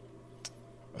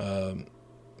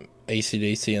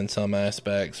AC/DC in some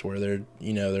aspects, where they're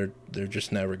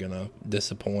just never gonna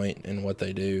disappoint in what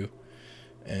they do,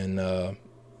 and that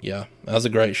was a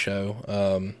great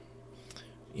show.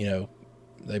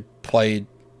 They played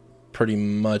pretty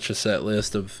much a set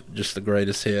list of just the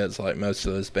greatest hits, like most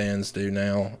of those bands do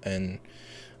now, and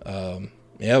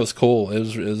it was cool. It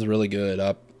was really good.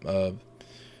 I've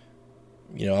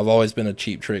always been a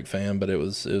Cheap Trick fan, but it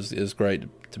was great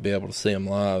to be able to see them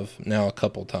live now a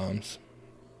couple times.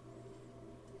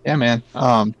 Yeah, man.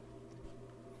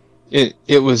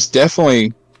 It was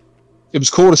definitely, it was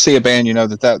cool to see a band,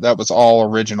 that was all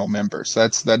original members.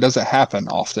 That doesn't happen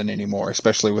often anymore,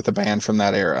 especially with a band from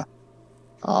that era.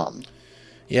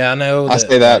 Yeah, I know. I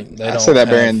say that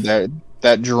band,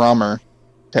 that drummer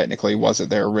technically wasn't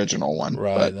their original one,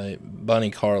 right?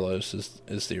 Bunny Carlos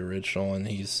is the original, and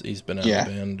he's been out of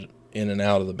the band, in and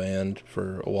out of the band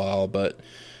for a while, but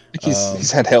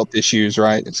he's had health issues,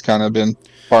 right? It's kind of been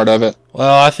part of it.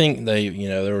 Well, I think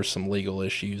there were some legal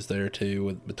issues there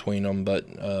too between them, but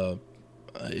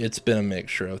it's been a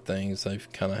mixture of things. They've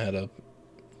kind of had a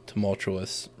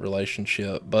tumultuous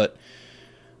relationship, but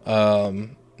no,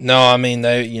 I mean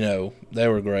they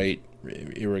were great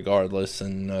irregardless,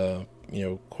 and of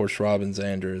course Robin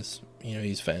Zander is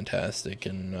he's fantastic,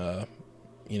 and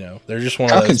they're just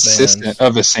one of those consistent bands.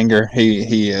 Of a singer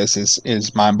he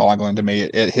is mind-boggling to me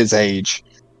at his age.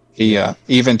 He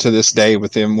even to this day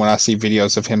with him, when I see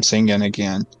videos of him singing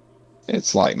again,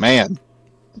 it's like, man,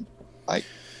 like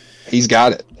he's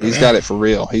got it. He's got it for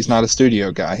real. He's not a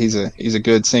studio guy. He's a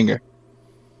good singer.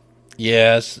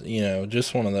 Yes,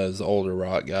 just one of those older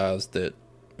rock guys that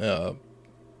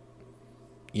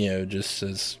just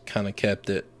has kind of kept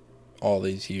it all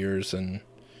these years, and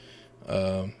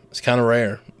it's kind of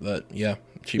rare, but yeah,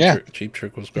 Cheap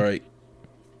Trick was great.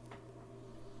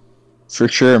 For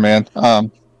sure, man.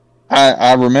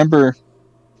 I remember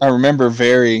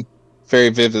very, very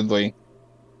vividly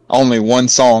only one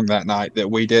song that night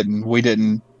that we didn't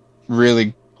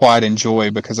really quite enjoy,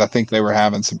 because I think they were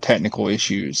having some technical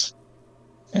issues,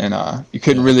 and you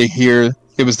couldn't really hear.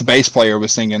 It was the bass player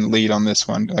was singing lead on this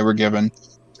one. They were giving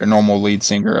their normal lead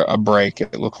singer a break,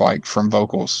 it looked like, from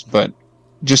vocals, but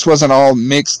just wasn't all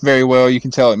mixed very well. You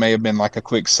can tell it may have been like a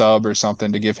quick sub or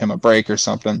something to give him a break or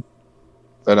something.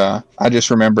 But I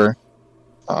just remember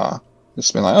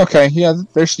just being like, okay, yeah,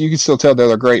 there's you can still tell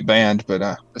they're a great band,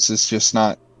 but this is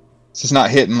not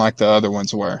hitting like the other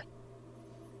ones were.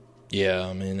 Yeah,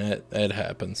 I mean it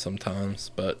happens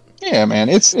sometimes, but Yeah, man,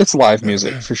 it's live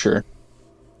music for sure.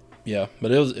 yeah,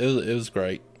 but it was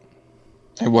great.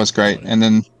 It was great. Enjoyed it. And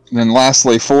then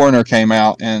lastly, Foreigner came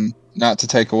out, and not to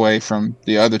take away from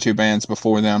the other two bands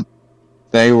before them,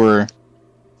 they were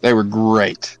they were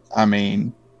great. I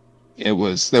mean, there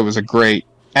was a great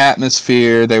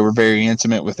atmosphere. They were very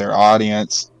intimate with their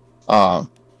audience. Uh,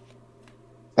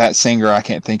 that singer, I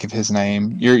can't think of his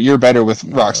name. You're better with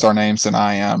rock Uh, star names than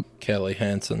I am. Kelly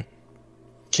Hansen.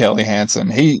 Kelly Hansen.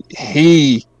 He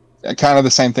kind of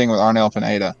the same thing with Arnel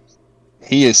Pineda.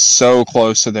 He is so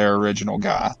close to their original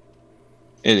guy.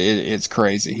 It's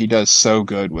crazy. He does so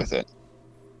good with it.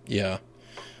 Yeah.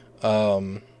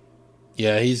 Um,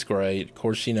 yeah, he's great. Of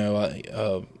course,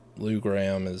 Lou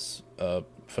Graham is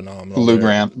phenomenal. Lou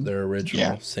Graham. Their Yeah.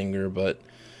 original singer, but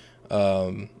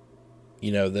um,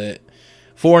 the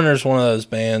Foreigner's one of those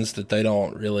bands that they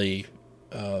don't really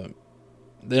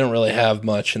have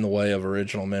much in the way of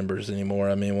original members anymore.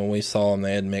 I mean, when we saw them,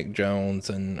 they had Mick Jones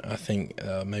and I think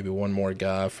maybe one more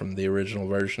guy from the original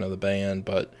version of the band,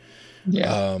 but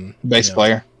Yeah. um, you Bass know,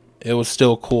 player. it was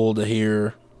still cool to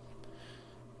hear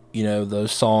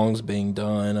those songs being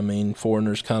done. I mean,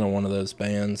 Foreigner's kind of one of those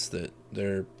bands that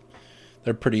they're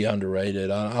pretty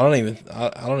underrated. I don't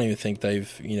even think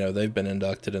they've been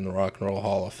inducted in the Rock and Roll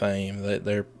Hall of Fame.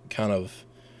 They're kind of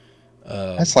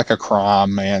That's like a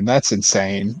crime, man. That's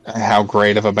insane how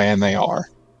great of a band they are.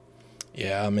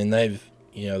 yeah. I mean,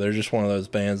 they're just one of those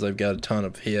bands. They've got a ton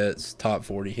of hits, top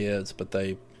 40 hits, but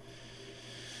they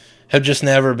have just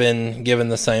never been given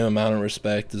the same amount of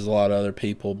respect as a lot of other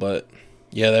people. But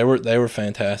yeah, they were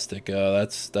fantastic.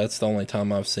 That's the only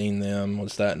time I've seen them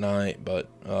was that night. But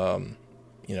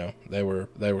they were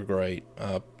great.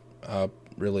 I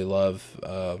really love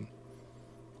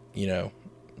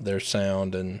their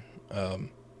sound and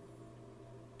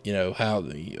how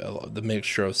the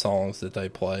mixture of songs that they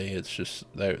play. It's just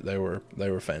they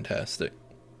were fantastic.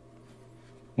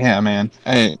 Yeah, man.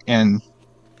 And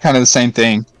kind of the same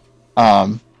thing.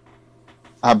 Um,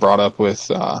 I brought up with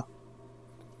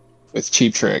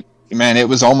Cheap Trick. Man, it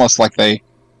was almost like they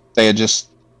had just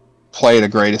played a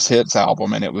greatest hits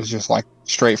album, and it was just like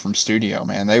straight from studio.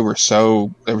 Man, they were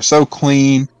so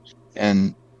clean,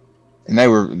 and they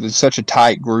were such a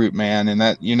tight group, man. And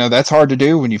that's hard to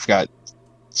do when you've got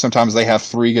sometimes they have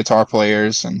three guitar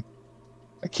players and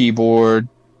a keyboard,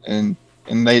 and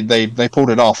they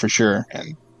pulled it off for sure.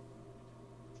 And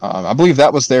I believe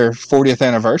that was their 40th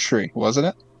anniversary, wasn't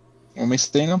it? When we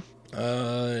seen them,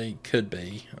 It could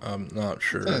be. I'm not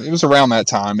sure. it was around that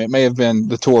time. It may have been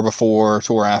the tour before, or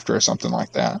tour after, or something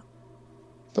like that.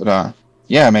 But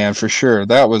yeah, man, for sure.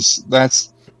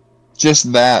 That's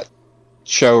just that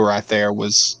show right there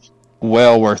was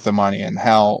well worth the money, and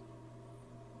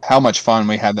how much fun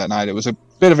we had that night. It was a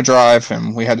bit of a drive,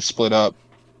 and we had to split up,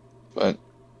 but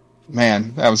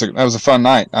man, that was a fun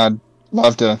night. I'd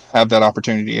love to have that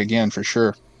opportunity again for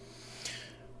sure.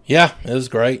 Yeah, it was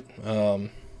great.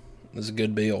 It was a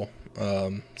good deal.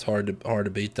 It's hard to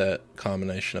beat that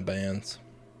combination of bands,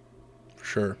 for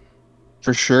sure.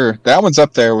 For sure, that one's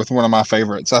up there with one of my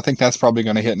favorites. I think that's probably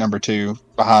going to hit number two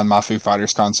behind my Foo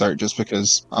Fighters concert, just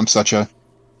because I'm such a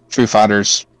Foo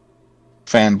Fighters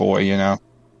fanboy, you know.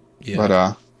 Yeah, But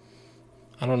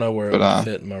I don't know where it but would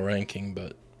fit in my ranking,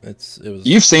 but it was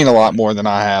you've seen it a was lot great. more than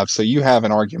I have, so you have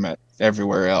an argument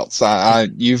everywhere else.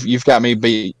 You've got me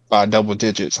beat by double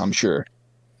digits, I'm sure.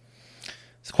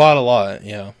 It's quite a lot.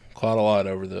 Yeah, quite a lot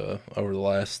over the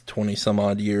last 20 some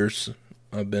odd years.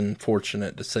 I've been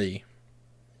fortunate to see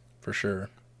for sure.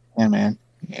 Yeah, man.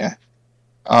 Yeah.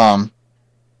 Um,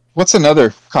 what's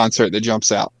another concert that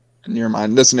jumps out in your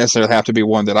mind? It doesn't necessarily have to be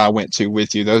one that I went to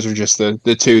with you. Those are just the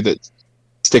two that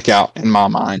stick out in my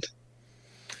mind.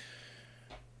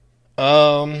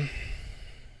 Um,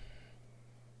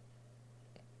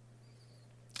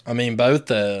 I mean,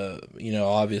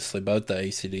 obviously both the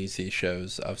ACDC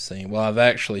shows I've seen. Well, I've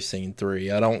actually seen three.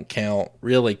 I don't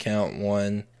really count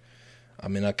one. I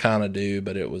mean, I kind of do,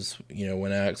 but it was,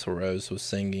 when Axl Rose was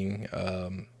singing,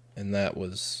 and that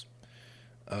was,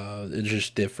 it's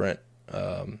just different.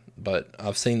 But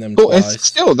I've seen them Cool. It's twice.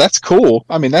 still that's cool.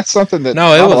 I mean, that's something that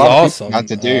No, it not a was lot of people got awesome.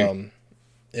 to do.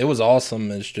 It was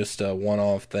awesome. It's just a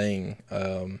one-off thing.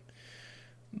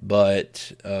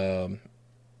 But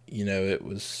it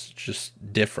was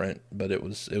just different, but it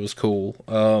was cool.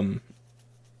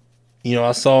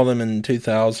 I saw them in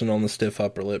 2000 on the Stiff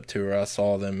Upper Lip tour. I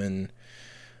saw them in,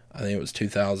 I think it was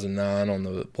 2009 on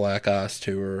the Black Ice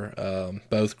tour.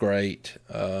 Both great.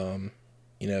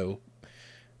 You know,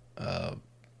 uh,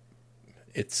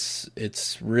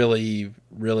 it's really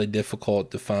really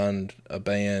difficult to find a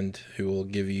band who will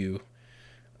give you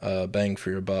bang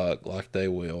for your buck like they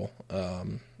will.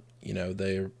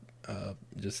 They're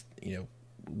just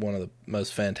one of the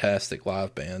most fantastic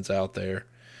live bands out there.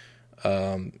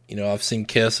 I've seen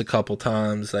Kiss a couple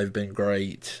times. They've been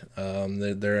great.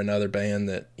 They're another band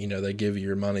that they give you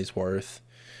your money's worth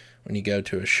when you go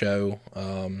to a show.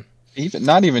 Even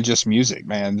not even just music,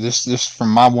 man. Just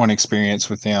from my one experience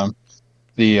with them,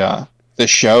 the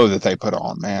show that they put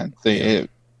on, man. Yeah,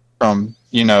 From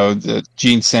the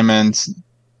Gene Simmons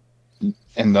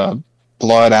and the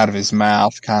blood out of his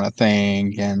mouth kind of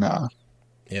thing, and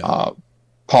yeah, uh,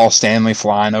 Paul Stanley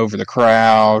flying over the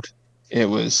crowd. It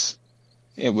was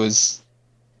it was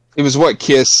it was what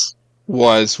Kiss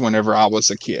was whenever I was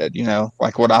a kid.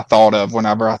 Like what I thought of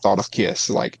whenever I thought of Kiss.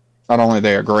 Like not only are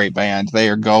they a great band, they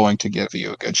are going to give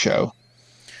you a good show.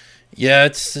 yeah.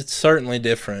 It's certainly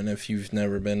different if you've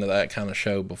never been to that kind of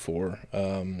show before.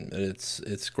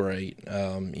 It's great.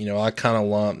 I kind of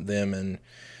lump them and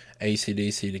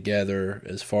ACDC together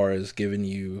as far as giving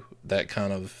you that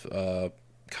kind of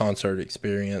concert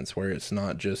experience where it's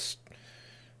not just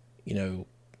you know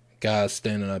guys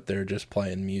standing up there just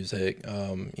playing music.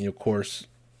 Of course,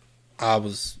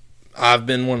 I've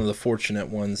been one of the fortunate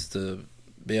ones to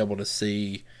be able to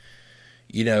see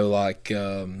like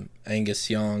Angus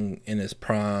Young in his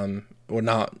prime, or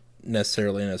not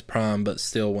necessarily in his prime, but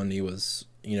still when he was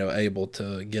able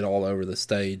to get all over the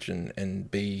stage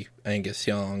and be Angus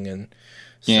Young. And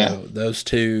Yeah, so those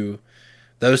two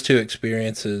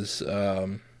experiences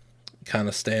kind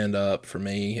of stand up for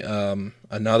me.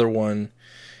 Another one,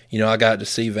 I got to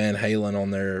see Van Halen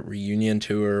on their reunion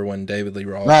tour when David Lee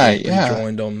Roth right. Yeah,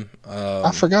 rejoined them.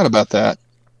 I forgot about that.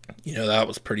 That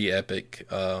was pretty epic.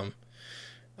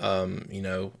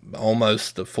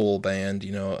 Almost the full band.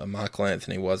 Michael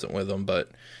Anthony wasn't with them, but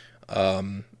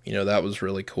that was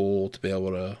really cool to be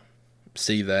able to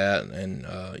see that, and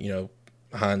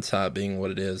hindsight being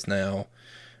what it is now,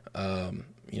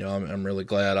 I'm really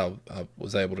glad I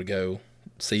was able to go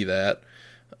see that.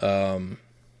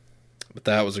 But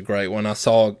that was a great one. I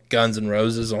saw Guns N'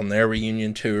 Roses on their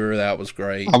reunion tour. That was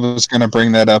great. I was going to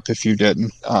bring that up if you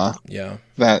didn't. Yeah.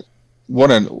 That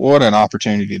what an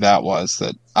opportunity that was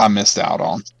that I missed out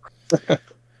on.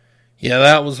 Yeah,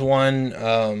 that was one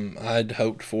I'd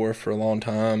hoped for a long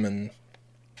time, and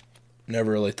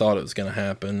never really thought it was going to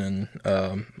happen. And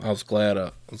I was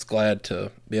glad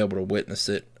to be able to witness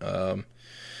it.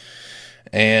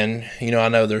 And I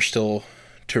know they're still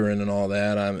touring and all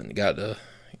that. I haven't got to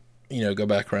go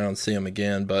back around and see them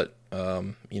again, but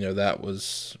that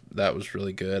was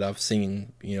really good. I've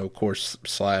seen of course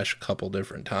Slash a couple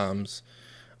different times,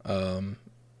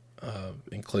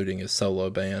 including his solo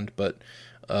band, but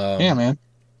Yeah, man.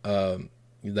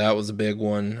 that was a big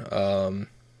one.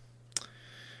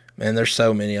 Man, there's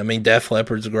so many. I mean, Def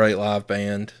Leppard's a great live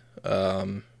band.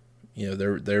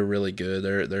 They're really good.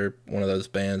 They're one of those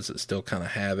bands that still kind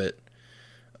of have it.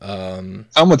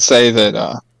 Some would say that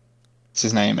what's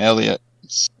his name, Elliot,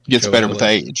 gets Joe better with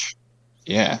Elliott, age.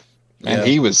 Yeah, man, yeah,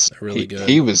 he was they're really he, good.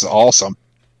 he was awesome.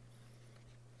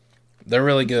 They're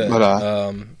really But good.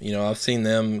 I've seen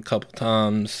them a couple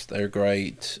times. They're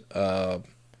great.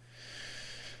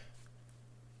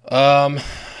 Um,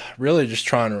 really just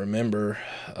trying to remember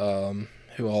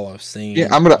who all I've yeah,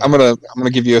 seen. I'm gonna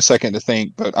give you a second to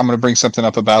think, but I'm gonna bring something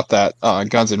up about that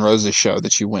Guns N' Roses show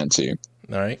that you went to.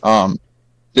 All right. Um,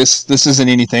 this isn't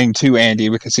anything to Andy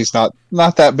because he's not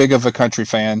that big of a country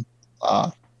fan,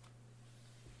 uh,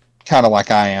 kind of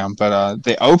like I am. But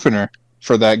the opener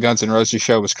for that Guns N' Roses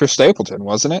show was Chris Stapleton,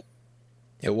 wasn't it?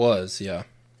 It was, yeah.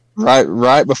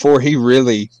 Right before he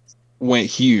really went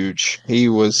huge.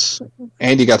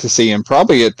 Andy got to see him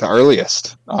probably at the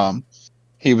earliest.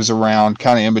 He was around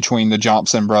kind of in between the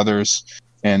Johnson brothers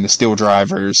and the Steel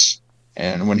Drivers,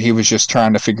 and when he was just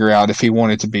trying to figure out if he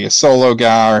wanted to be a solo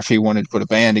guy or if he wanted to put a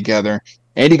band together.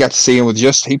 Andy got to see him with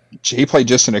he played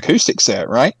just an acoustic set,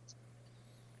 right?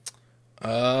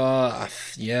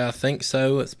 Yeah, I think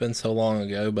so. It's been so long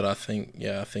ago, but I think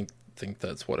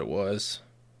that's what it was.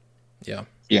 Yeah.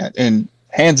 Yeah, and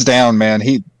hands down, man,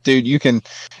 dude, you can.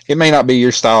 It may not be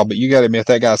your style, but you got to admit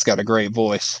that guy's got a great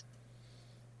voice.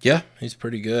 Yeah, he's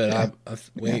pretty good. Yeah,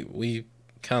 yeah, We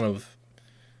kind of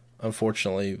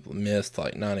unfortunately missed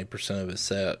like 90% of his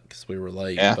set because we were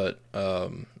late, yeah, but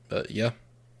yeah.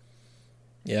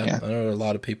 Yeah, yeah. I know a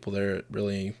lot of people there that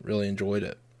really really enjoyed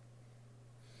it.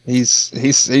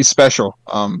 He's special.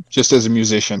 Just as a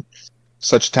musician,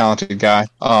 such a talented guy.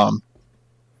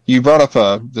 You brought up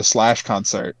the Slash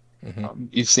concert. Hmm.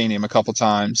 You've seen him a couple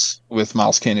times with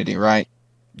Miles Kennedy, right?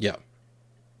 Yeah.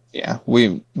 Yeah,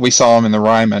 we saw him in the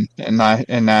Ryman in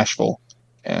Nashville,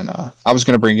 and I was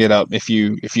going to bring it up if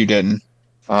you didn't.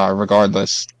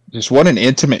 Regardless, just what an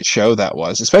intimate show that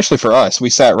was, especially for us. We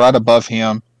sat right above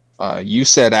him. You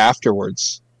said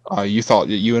afterwards, you thought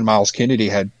that you and Miles Kennedy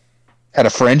had a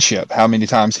friendship. How many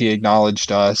times he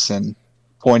acknowledged us and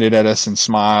pointed at us and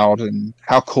smiled, and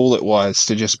how cool it was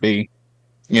to just be.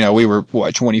 We were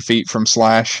what 20 feet from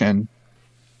Slash, and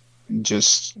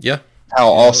just Yeah.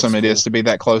 how Yeah, it was awesome it is cool. to be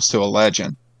that close to a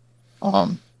legend.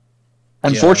 Um,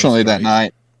 Yeah, it was Unfortunately, that great.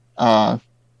 night, uh,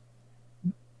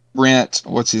 Brent,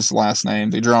 what's his last name,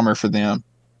 the drummer for them,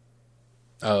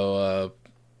 Oh, uh,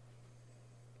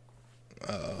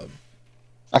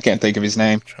 I can't think of his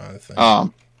name. trying to think.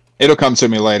 Um, it'll come to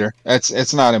me later.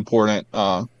 It's not important.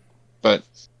 But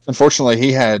unfortunately,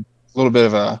 he had a little bit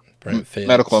of a Brent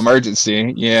medical Fitz.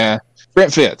 emergency. Yeah,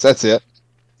 Brent Fitz, that's it.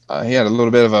 He had a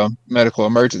little bit of a medical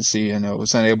emergency and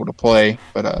was unable to play.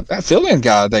 But that fill-in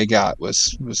guy they got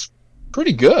was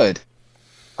pretty good.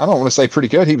 I don't want to say pretty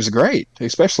good. He was great,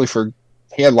 especially for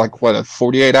he had like what a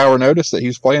 48-hour notice that he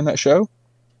was playing that show.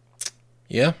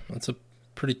 Yeah, that's a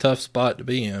pretty tough spot to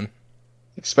be in.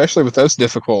 Especially with those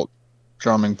difficult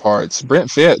drumming parts.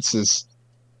 Brent Fitz is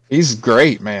he's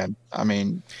great, man. I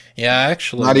mean, Yeah, I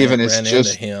actually not even it's ran into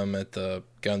just him at the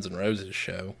Guns N' Roses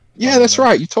show. yeah, Funny that's enough.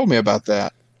 right. You told me about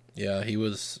that. Yeah, he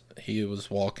was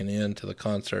walking into the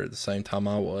concert at the same time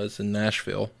I was in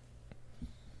Nashville.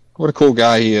 What a cool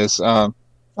guy he is.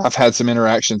 I've had some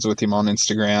interactions with him on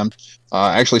Instagram.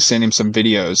 I actually sent him some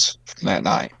videos from that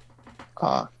night.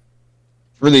 Uh,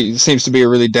 really seems to be a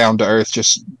really down to earth,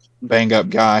 just bang up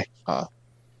guy.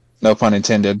 No pun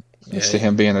intended as Yeah, to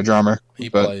him being a drummer, he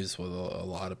but plays with a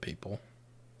lot of people.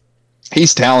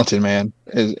 he's talented, man.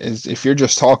 If you're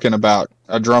just talking about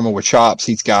a drummer with chops,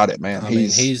 he's got it, man. I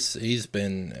mean, He's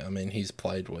he's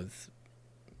played with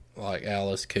like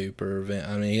Alice Cooper.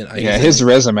 I mean, yeah, his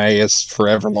resume is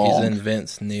forever he's long. in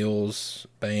Vince Neil's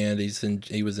band.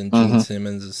 He was in Gene Hmm.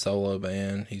 Simmons' solo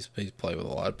band. He's played with a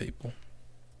lot of people.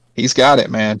 He's got it,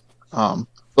 man.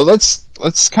 But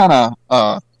let's kind of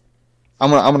I'm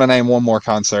gonna name one more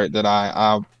concert that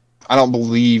I don't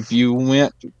believe you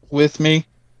went with me.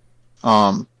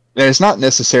 And it's not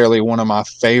necessarily one of my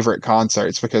favorite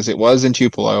concerts because it was in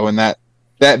Tupelo, and that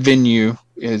venue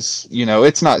is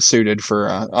it's not suited for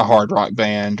a hard rock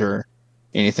band or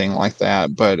anything like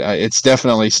that. But it's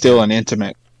definitely still Yeah, an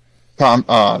intimate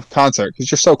concert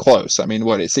because you're so close. I mean,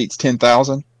 what it seats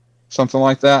 10,000, something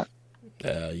like that.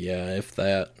 yeah, if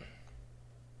that.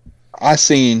 I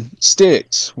seen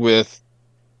Styx with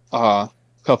a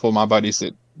couple of my buddies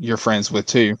that you're friends with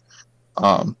too.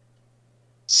 Um,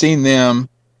 Seen them.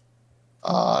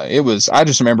 It was. I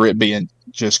just remember it being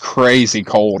just crazy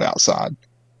cold outside.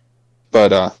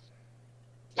 But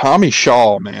Tommy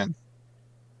Shaw, man,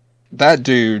 that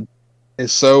dude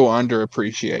is so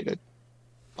underappreciated.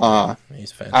 Yeah, Uh,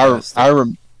 he's I fantastic. I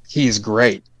he's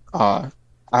great.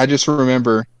 I just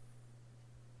remember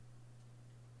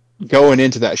going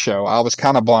into that show. I was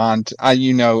kind of blind. I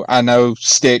know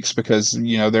Styx because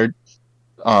they're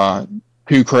uh,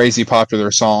 two crazy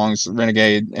popular songs,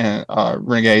 Renegades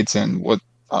and what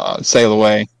Sail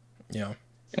Away. Yeah,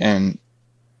 And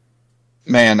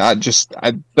man,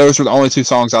 those were the only two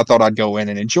songs I thought I'd go in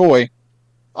and enjoy.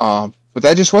 But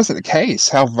that just wasn't the case.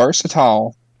 How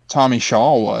versatile Tommy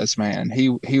Shaw was, man.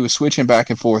 He was switching back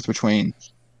and forth between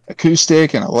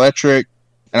acoustic and electric,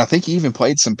 and I think he even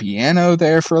played some piano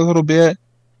there for a little bit.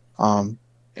 Um,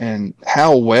 and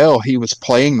how well he was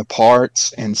playing the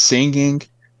parts and singing.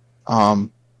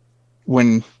 Um,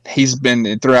 when he's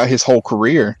been throughout his whole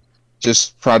career,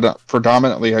 just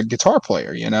predominantly a guitar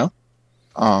player,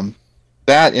 um,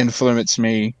 that influenced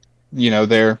me,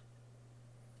 there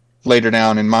later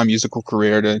down in my musical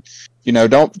career to,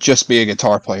 don't just be a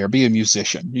guitar player, be a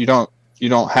musician. You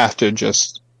don't have to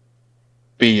just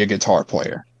be a guitar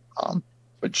player. Um,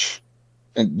 which,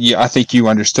 and yeah, I think you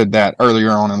understood that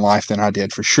earlier on in life than I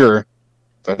did for sure.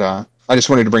 But I just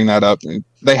wanted to bring that up.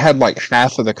 They had like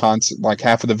half of the concert, like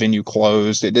half of the venue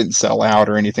closed. It didn't sell out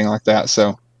or anything like that.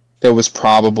 So there was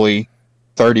probably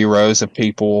 30 rows of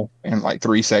people and like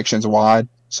three sections wide.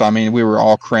 So I mean, we were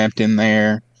all cramped in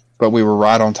there, but we were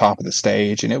right on top of the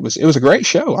stage, and it was a great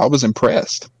show. I was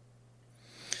impressed.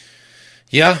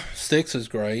 yeah. Styx is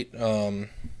great.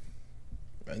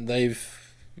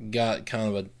 They've got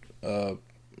kind of a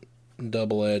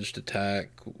double-edged attack.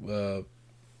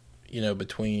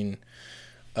 Between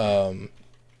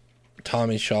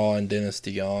Tommy Shaw and Dennis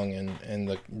DeYoung and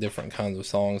the different kinds of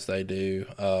songs they do.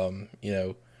 I'm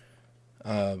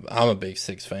a big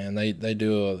Six fan. They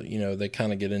do they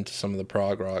kind of get into some of the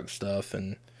prog rock stuff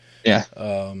Yeah.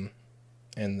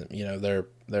 And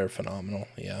they're phenomenal.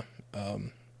 Yeah.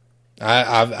 I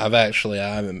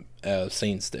haven't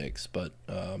seen Styx, but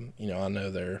I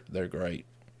know they're great.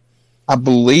 I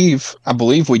believe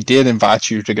we did invite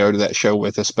you to go to that show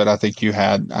with us, but I think you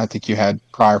had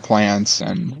prior plans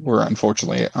and were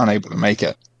unfortunately unable to make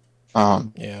it. Yeah.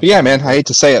 But yeah, man, I hate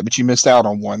to say it, but you missed out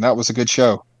on one. That was a good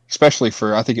show, especially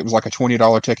for, I think it was like a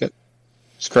 $20 ticket.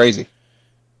 It's crazy.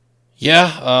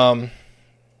 Yeah.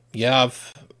 Yeah.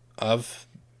 I've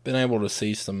been able to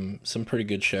see some pretty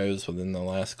good shows within the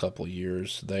last couple of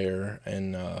years there,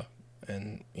 and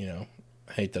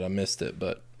hate that I missed it,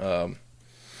 but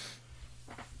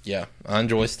yeah, I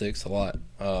enjoy Styx a lot.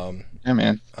 Yeah,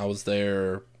 man. I was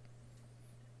there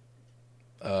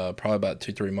probably about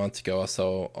 2-3 months ago. I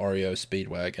saw REO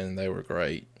Speedwagon. They were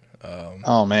great.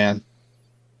 Oh man,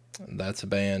 that's a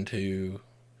band who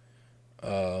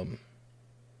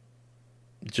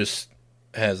just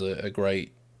has a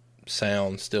great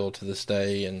sound still to this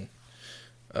day, and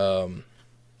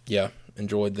yeah,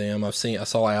 enjoyed them. I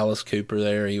saw Alice Cooper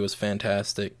there. He was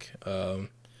fantastic.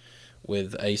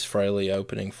 With Ace Frehley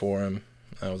opening for him.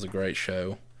 That was a great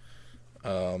show.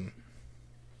 Yeah,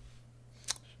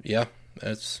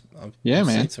 I've man,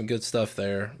 seen some good stuff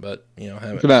there, but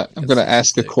I'm gonna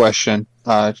ask a question.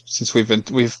 Since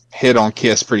we've hit on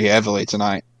Kiss pretty heavily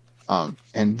tonight,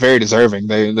 and very deserving.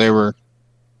 They were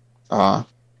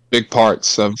big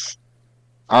parts of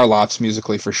our lives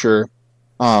musically for sure.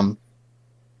 Of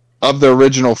the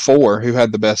original four, who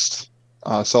had the best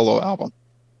solo album?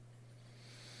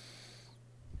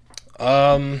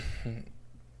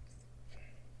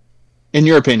 In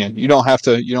your opinion, you don't have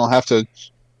to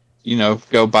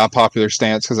go by popular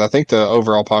stance, because I think the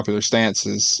overall popular stance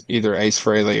is either Ace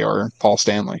Frehley or Paul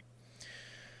Stanley.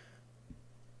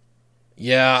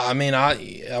 Yeah, I mean,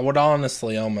 I would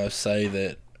honestly almost say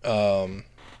that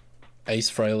Ace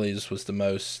Frehley's was the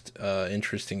most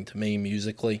interesting to me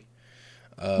musically.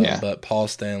 But Paul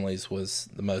Stanley's was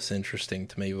the most interesting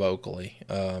to me vocally,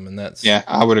 and that's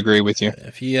I would agree with you.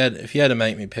 If you had to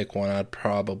make me pick one, I'd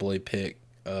probably pick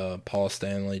Paul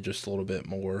Stanley just a little bit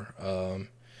more.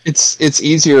 It's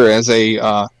easier as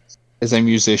a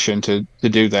musician to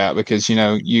do that, because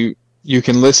you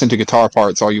can listen to guitar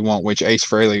parts all you want, which Ace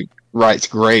Frehley writes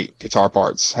great guitar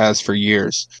parts, has for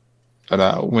years.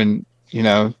 But when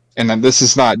and this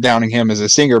is not downing him as a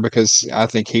singer, because I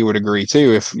think he would agree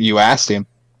too if you asked him.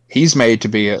 He's made to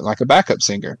be like a backup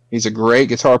singer. He's a great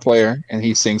guitar player, and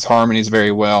he sings harmonies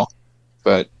very well,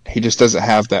 but he just doesn't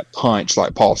have that punch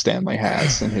like Paul Stanley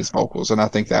has in his vocals, and I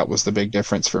think that was the big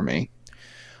difference for me.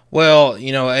 Well,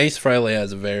 Ace Frehley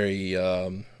has a very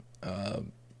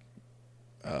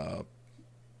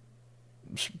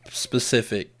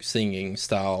specific singing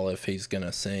style if he's going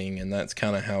to sing, and that's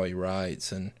kind of how he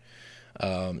writes. And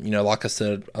like I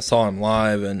said, I saw him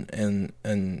live, and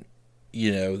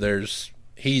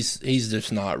he's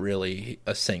just not really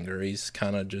a singer. He's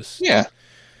kind of just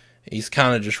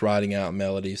writing out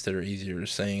melodies that are easier to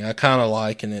sing. I kind of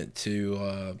liken it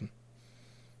to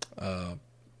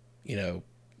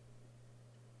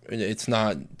it's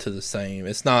not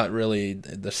really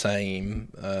the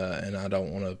same, and I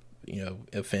don't want to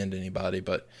offend anybody,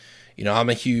 but I'm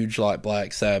a huge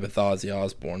Black Sabbath, Ozzy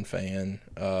Osbourne fan,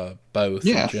 both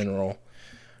in general.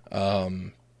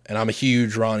 And I'm a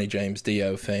huge Ronnie James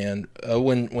Dio fan.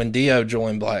 When Dio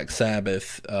joined Black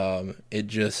Sabbath, it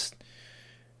just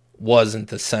wasn't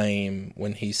the same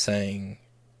when he sang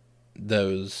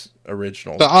those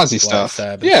original the Ozzy Black stuff.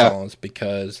 Sabbath songs,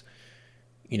 because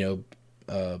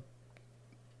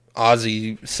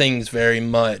Ozzy sings very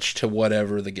much to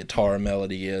whatever the guitar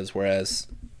melody is, whereas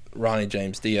Ronnie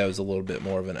James Dio is a little bit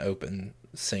more of an open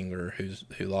singer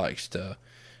who likes to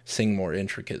sing more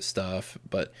intricate stuff.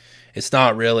 But it's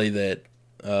not really that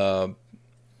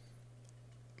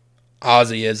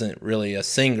Ozzy isn't really a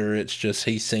singer. It's just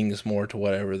he sings more to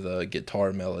whatever the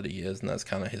guitar melody is, and that's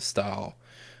kind of his style.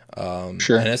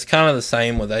 Sure. And it's kind of the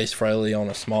same with Ace Frehley on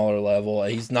a smaller level.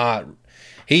 He's not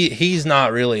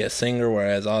really a singer,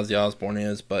 whereas Ozzy Osbourne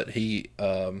is, but he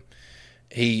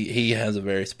has a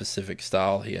very specific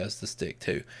style he has to stick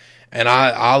to. And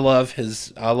I love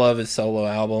his solo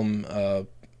album.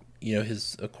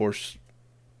 His, of course,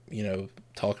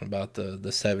 talking about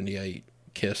the 78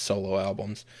 Kiss solo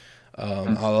albums.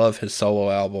 I love his solo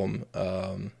album.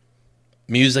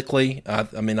 Musically,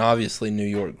 I mean, obviously New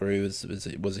York Groove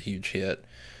was a huge hit.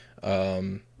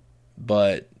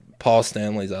 But Paul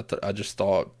Stanley's, I just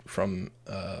thought from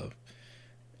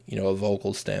a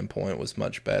vocal standpoint was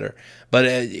much better. But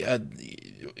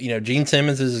Gene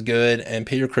Simmons is good and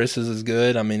Peter Criss is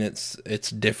good. I mean, it's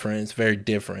different. It's very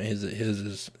different.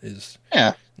 His is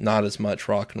Yeah. not as much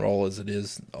rock and roll as it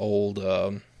is old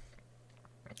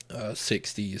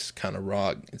 60s kind of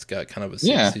rock. It's got kind of a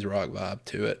 60s rock vibe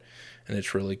to it, and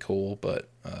it's really cool. But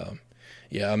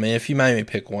yeah, I mean, if you made me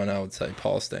pick one, I would say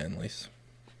Paul Stanley's.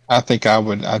 I think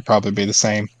I'd probably be the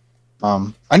same.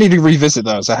 I need to revisit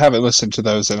those. I haven't listened to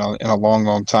those in a long,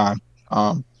 long time.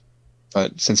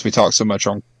 But since we talked so much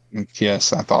on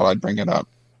Kiss, I thought I'd bring it up.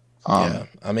 Yeah,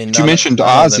 I mean, you mentioned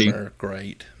none Ozzy. of them are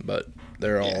great, but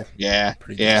they're all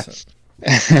pretty decent.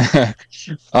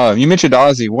 You mentioned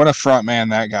Ozzy. What a front man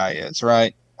that guy is,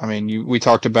 right? I mean, we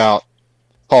talked about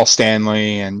Paul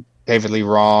Stanley and David Lee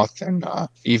Roth, and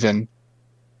even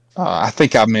I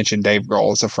think I mentioned Dave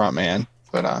Grohl as a front man,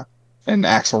 but and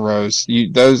Axl Rose.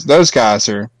 Those guys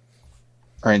are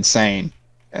insane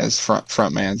as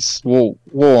frontmans. We'll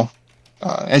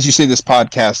as you see this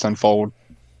podcast unfold,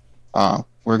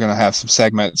 we're going to have some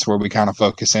segments where we kind of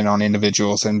focus in on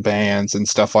individuals and bands and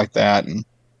stuff like that, and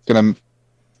gonna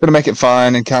make it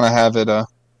fun and kind of have it the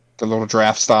little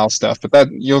draft style stuff. But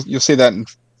that you'll see that in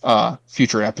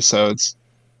future episodes.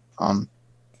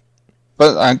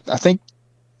 But I think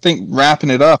wrapping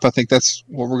it up, I think that's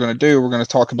what we're going to do. We're going to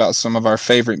talk about some of our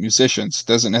favorite musicians.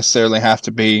 Doesn't necessarily have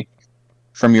to be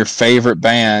from your favorite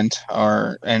band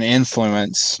or an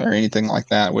influence or anything like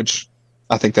that, which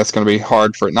I think that's going to be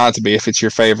hard for it not to be. If it's your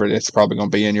favorite, it's probably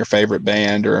going to be in your favorite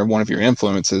band or one of your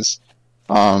influences.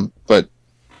 But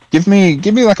give me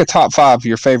like a top 5 of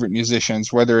your favorite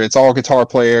musicians, whether it's all guitar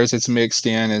players, it's mixed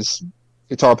in as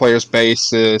guitar players,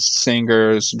 bassists,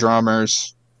 singers,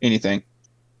 drummers, anything.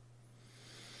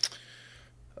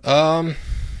 I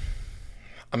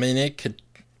mean, it could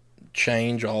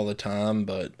change all the time,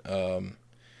 but I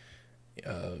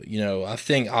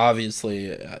think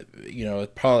obviously,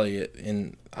 probably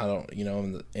in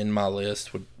my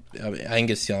list would, I mean,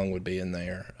 Angus Young would be in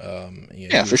there.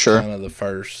 Yeah, for sure. Kind of the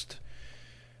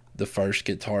first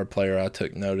guitar player I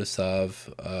took notice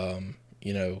of. I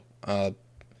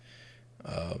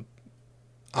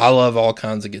love all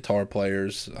kinds of guitar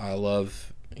players. I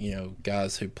love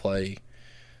guys who play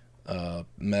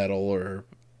metal or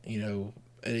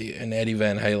an Eddie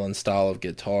Van Halen style of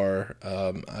guitar.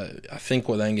 I think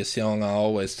with Angus Young, I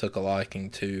always took a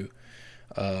liking to,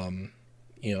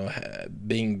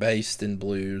 being based in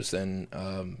blues and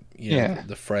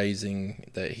the phrasing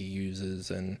that he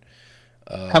uses and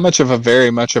how much of a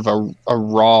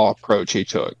raw approach he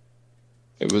took.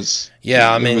 It was he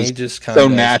just kind of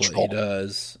does natural. What he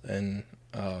does, and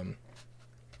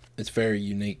it's very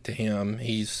unique to him.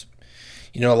 He's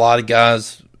a lot of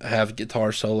guys have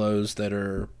guitar solos that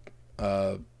are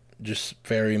just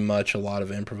very much a lot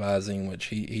of improvising, which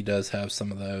he does have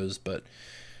some of those, but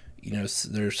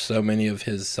there's so many of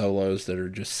his solos that are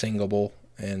just singable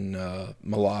and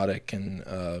melodic, and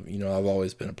I've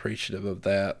always been appreciative of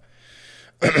that.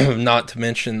 Not to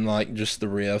mention like just the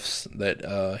riffs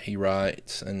that he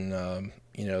writes and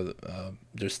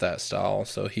just that style.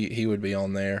 So he would be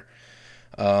on there.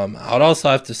 I'd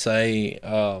also have to say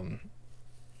I'm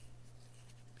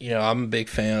a big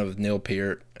fan of Neil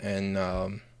Peart and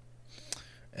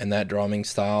that drumming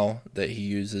style that he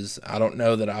uses. I don't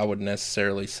know that I would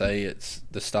necessarily say it's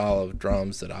the style of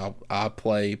drums that I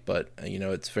play, but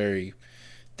it's very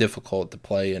difficult to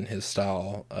play in his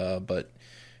style. But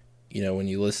when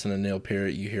you listen to Neil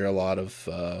Peart, you hear a lot of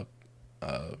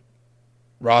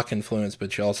rock influence,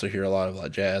 but you also hear a lot of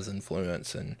like jazz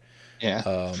influence, and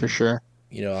for sure.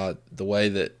 The way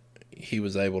that he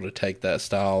was able to take that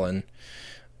style and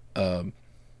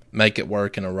make it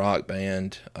work in a rock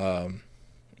band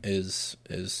is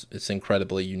it's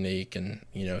incredibly unique, and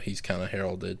he's kind of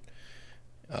heralded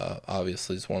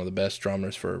obviously as one of the best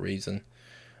drummers for a reason.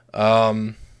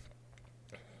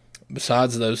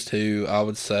 Besides those two, I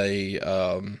would say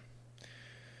I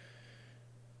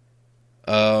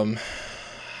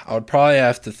would probably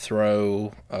have to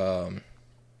throw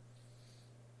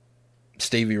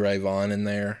Stevie Ray Vaughan in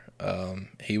there.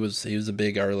 He was a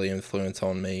big early influence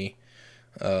on me.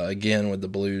 Again, with the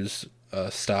blues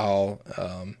style,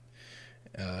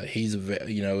 he's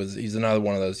another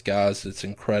one of those guys that's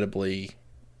incredibly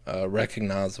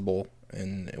recognizable.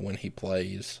 And when he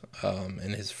plays,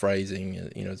 and his phrasing,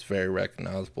 it's very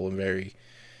recognizable and very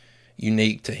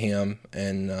unique to him.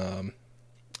 And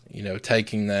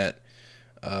taking that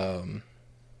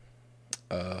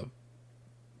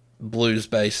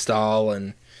blues-based style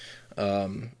and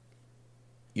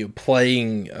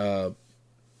playing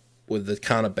with the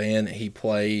kind of band that he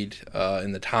played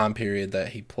in the time period that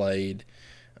he played,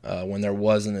 when there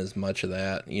wasn't as much of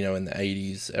that. In the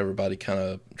 80s, everybody kind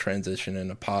of transitioned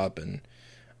into pop and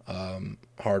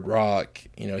hard rock.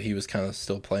 He was kind of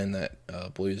still playing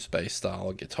that blues-based style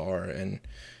of guitar, and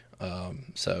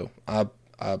so I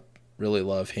really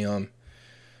love him.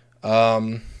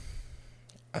 I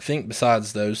think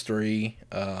besides those three,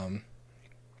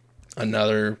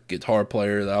 another guitar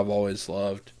player that I've always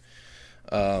loved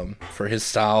for his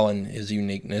style and his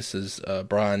uniqueness is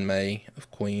Brian May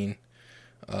of Queen.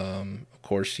 Of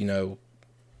course,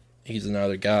 he's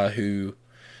another guy who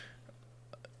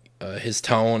his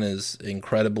tone is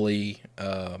incredibly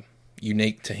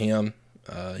unique to him.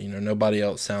 Nobody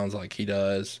else sounds like he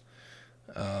does.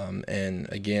 And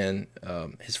again,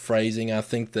 his phrasing, I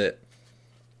think that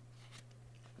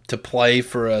to play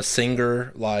for a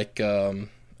singer like and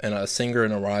a singer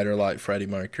and a writer like Freddie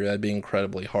Mercury, that'd be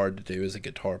incredibly hard to do as a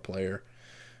guitar player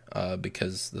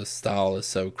because the style is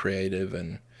so creative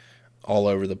and all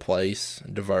over the place,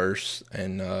 diverse,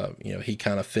 and he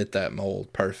kind of fit that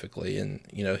mold perfectly. And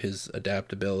his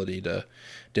adaptability to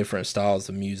different styles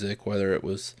of music, whether it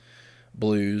was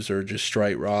blues or just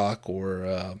straight rock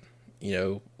or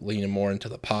leaning more into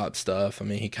the pop stuff. I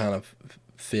mean, he kind of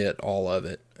fit all of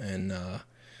it, and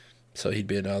so he'd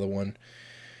be another one.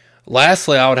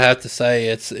 Lastly, I would have to say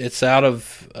it's out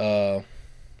of the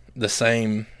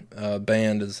same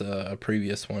band as a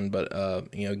previous one, but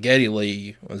Geddy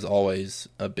Lee was always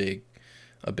a big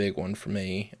one for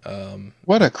me.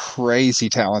 What a crazy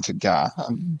talented guy!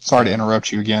 I'm sorry to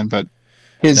interrupt you again, but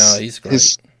he's great.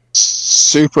 His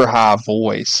super high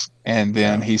voice, and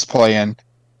then he's playing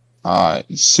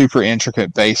super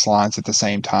intricate bass lines at the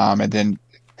same time, and then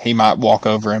he might walk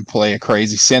over and play a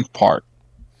crazy synth part,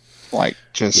 like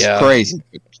just crazy.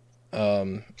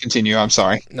 Continue. I'm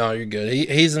sorry. No, you're good.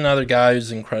 He's another guy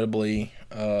who's incredibly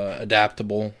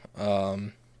adaptable.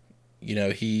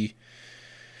 He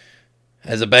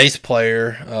as a bass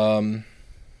player,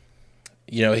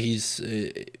 he's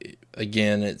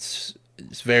again, it's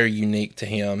very unique to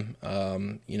him.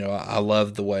 I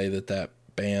love the way that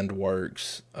band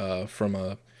works from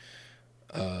a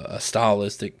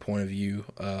stylistic point of view.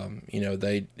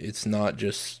 It's not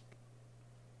just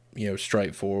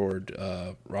straightforward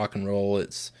rock and roll.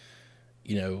 It's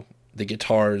the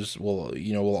guitars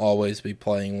will always be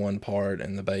playing one part,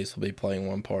 and the bass will be playing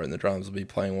one part, and the drums will be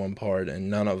playing one part, and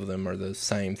none of them are the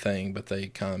same thing, but they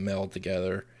kind of meld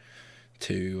together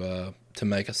to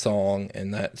make a song.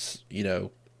 And that's there's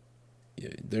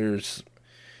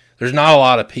not a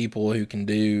lot of people who can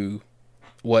do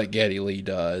what Geddy Lee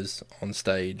does on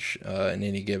stage in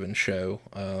any given show.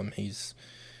 He's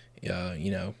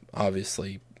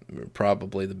obviously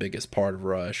probably the biggest part of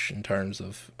Rush in terms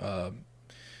of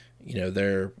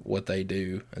what they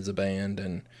do as a band.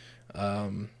 And I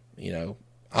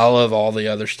love all the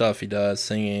other stuff he does,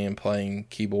 singing and playing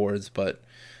keyboards, but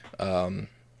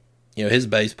his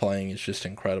bass playing is just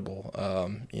incredible.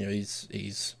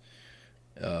 He's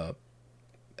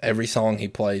every song he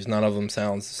plays, none of them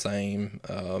sounds the same.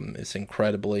 It's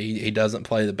incredibly, he doesn't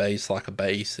play the bass like a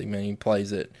bass. I mean, he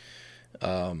plays it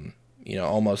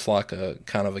almost like a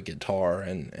kind of a guitar,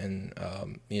 and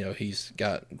he's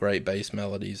got great bass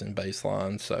melodies and bass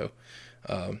lines. So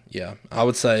I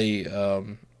would say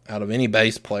out of any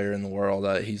bass player in the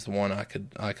world, he's the one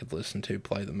I could listen to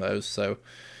play the most. So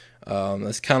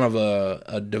it's kind of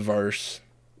a diverse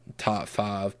top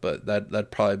five, but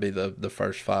that'd probably be the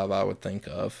first five I would think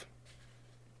of.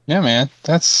 Yeah, man,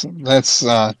 that's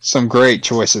some great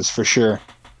choices for sure.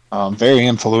 Very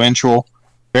influential,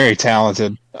 very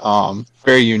talented,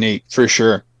 very unique for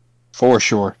sure.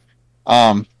 We'll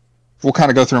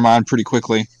kind of go through mine pretty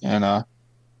quickly and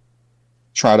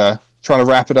try to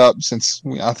wrap it up, since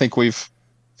I think we've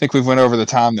went over the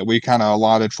time that we kind of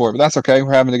allotted for it, but that's okay.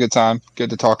 We're having a good time. Good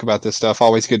to talk about this stuff.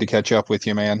 Always good to catch up with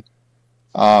you, man.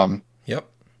 Yep.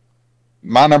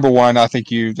 My number one, I think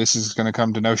this is going to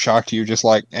come to no shock to you, just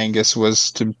like Angus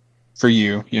was for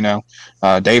you, Dave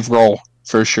Grohl,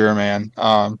 for sure, man.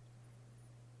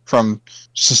 From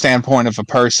just a standpoint of a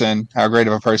person, how great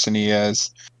of a person he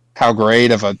is, how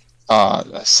great of a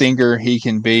singer he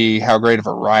can be, how great of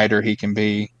a writer he can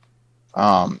be.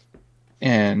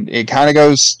 And it kind of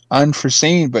goes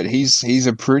unforeseen, but he's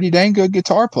a pretty dang good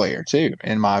guitar player too,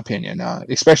 in my opinion,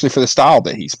 especially for the style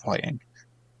that he's playing.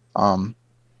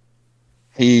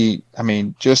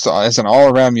 Just as an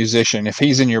all-around musician, if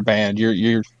he's in your band,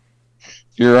 you're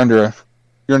under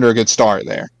a good start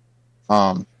there.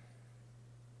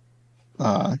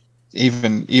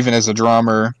 Even as a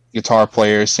drummer, guitar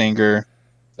player, singer,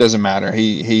 doesn't matter.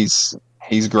 He's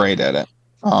great at it.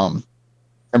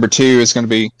 Number two is going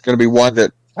to be one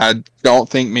that I don't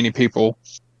think many people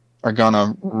are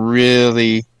gonna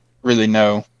really, really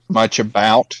know much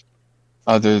about,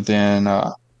 other than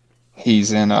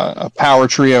he's in a power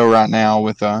trio right now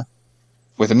with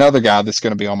another guy that's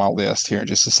going to be on my list here in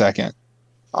just a second.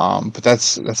 But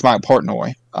that's Mike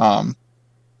Portnoy.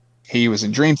 He was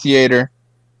in Dream Theater.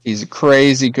 He's a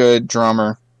crazy good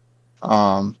drummer.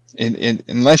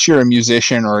 Unless you're a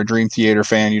musician or a Dream Theater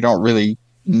fan, you don't really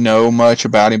know much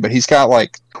about him. But he's got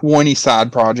like 20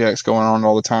 side projects going on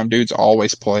all the time. Dude's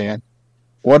always playing.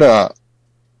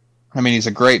 He's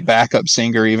a great backup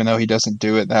singer, even though he doesn't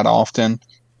do it that often.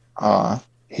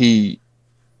 He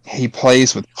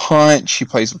plays with punch. He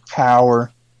plays with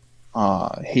power.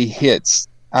 He hits.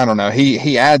 I don't know.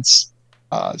 He adds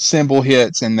cymbal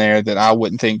hits in there that I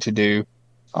wouldn't think to do,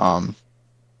 and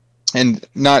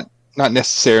not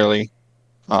necessarily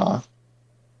something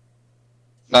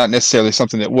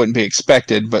that wouldn't be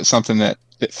expected, but something that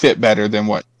fit better than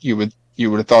what you would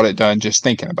have thought it done just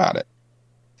thinking about it.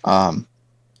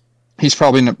 He's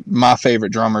probably my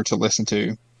favorite drummer to listen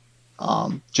to,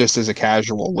 just as a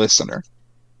casual listener.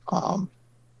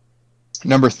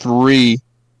 Number 3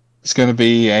 is going to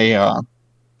be a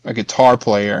guitar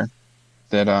player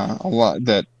that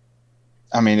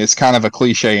it's kind of a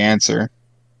cliche answer,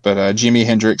 but Jimi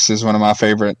Hendrix is one of my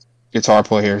favorite guitar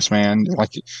players, man.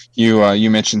 Like you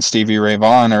mentioned Stevie Ray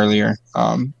Vaughan earlier.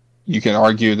 You can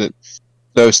argue that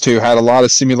those two had a lot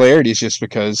of similarities just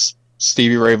because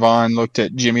Stevie Ray Vaughan looked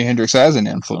at Jimi Hendrix as an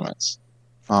influence.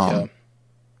 And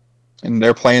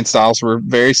their playing styles were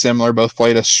very similar. Both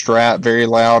played a Strat very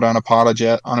loud,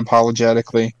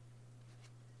 unapologetically.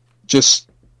 Just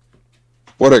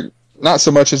not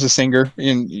so much as a singer.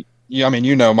 You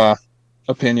know my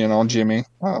opinion on Jimmy.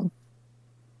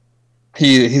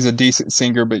 He's a decent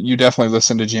singer, but you definitely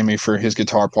listen to Jimmy for his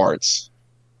guitar parts.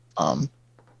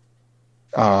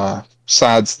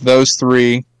 Besides those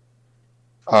 3,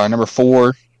 number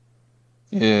 4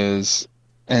 is,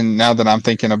 and now that I'm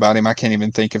thinking about him, I can't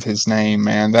even think of his name,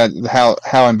 man.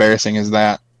 How embarrassing is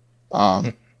that?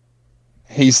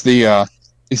 He's the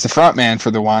front man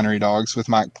for the Winery Dogs with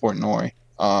Mike Portnoy.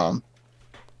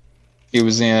 He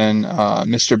was in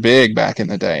Mr. Big back in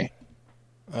the day.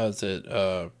 Is it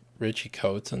Richie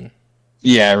Kotzen?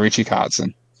 Yeah, Richie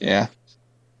Kotzen. Yeah,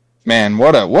 man,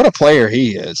 what a player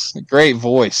he is. A great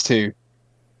voice too.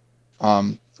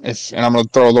 And I'm going to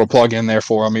throw a little plug in there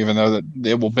for him, even though that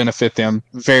it will benefit them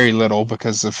very little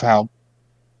because of how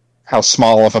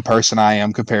small of a person I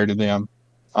am compared to them.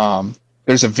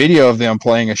 There's a video of them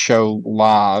playing a show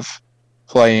live,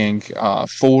 playing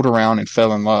Fooled Around and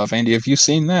Fell in Love. Andy, have you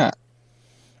seen that?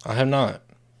 I have not.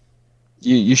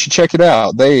 You should check it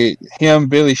out. Him,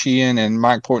 Billy Sheehan, and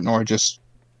Mike Portnoy just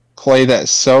play that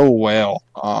so well,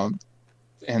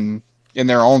 and in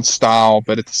their own style,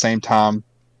 but at the same time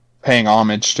paying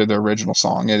homage to the original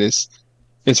song.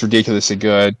 It's ridiculously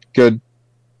good. Good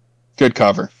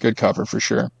cover for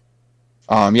sure.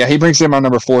 He brings in my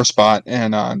number 4 spot,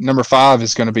 and number 5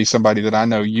 is going to be somebody that I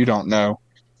know you don't know,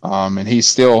 and he's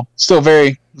still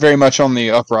very, very much on the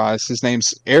uprise. His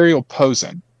name's Ariel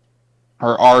Posen,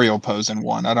 or Ariel Posen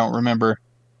 1. I don't remember,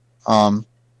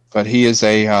 but he is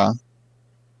a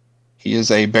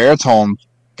baritone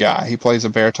guy. He plays a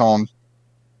baritone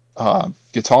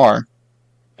guitar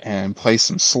and plays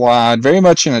some slide, very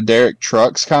much in a Derek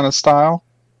Trucks kind of style,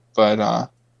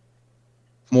 but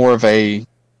more of a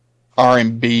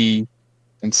R&B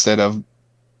instead of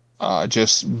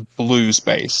just blues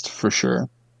based for sure.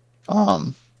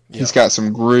 He's got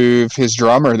some groove. His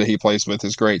drummer that he plays with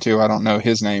is great too. I don't know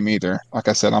his name either. Like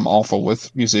I said, I'm awful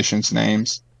with musicians'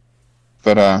 names,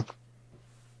 but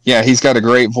he's got a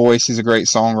great voice. He's a great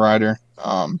songwriter.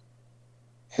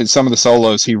 Some of the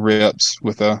solos he rips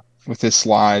with his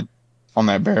slide on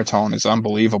that baritone is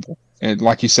unbelievable. And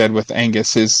like you said with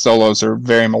Angus, his solos are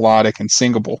very melodic and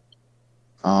singable.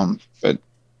 But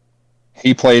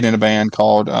he played in a band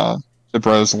called the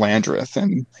Bros Landreth,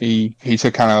 and he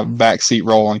took kind of a backseat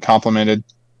role and complimented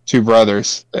 2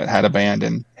 brothers that had a band,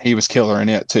 and he was killer in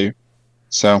it too.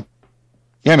 So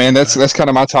yeah, man, that's kind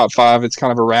of my top 5. It's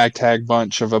kind of a ragtag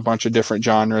bunch of a bunch of different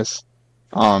genres.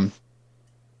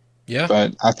 Yeah.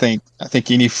 But I think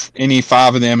any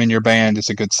 5 of them in your band is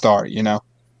a good start, you know.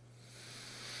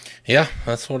 Yeah,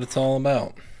 that's what it's all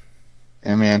about.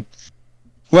 Yeah, man.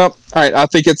 Well, all right. I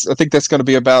think that's going to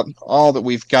be about all that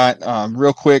we've got.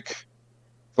 Real quick,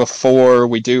 before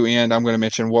we do end, I'm going to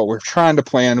mention what we're trying to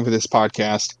plan with this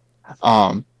podcast.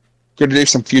 Going to do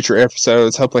some future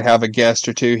episodes. Hopefully, have a guest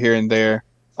or 2 here and there.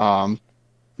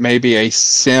 Maybe a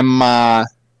semi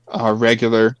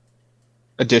regular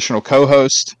additional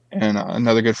co-host and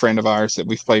another good friend of ours that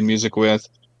we've played music with.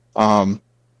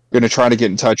 Going to try to get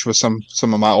in touch with some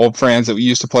of my old friends that we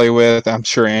used to play with. I'm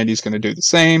sure Andy's going to do the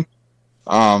same.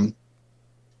 Going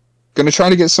to try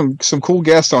to get some cool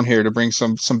guests on here to bring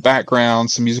some background,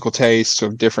 some musical tastes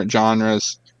of different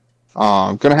genres.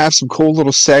 Going to have some cool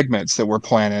little segments that we're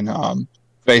planning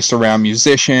based around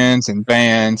musicians and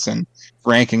bands and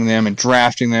ranking them and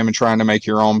drafting them and trying to make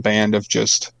your own band of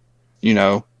just,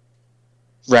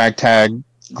 ragtag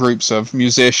groups of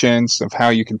musicians, of how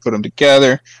you can put them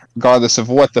together, regardless of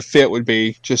what the fit would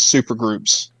be, just super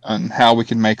groups and how we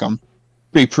can make them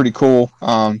be pretty cool.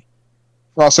 We're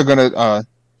also going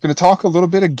to talk a little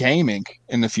bit of gaming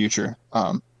in the future.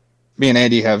 Me and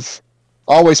Andy have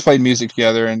always played music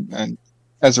together, and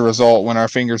as a result, when our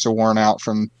fingers are worn out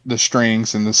from the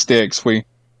strings and the sticks, we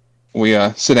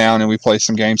sit down and we play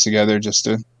some games together just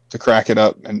to crack it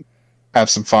up and have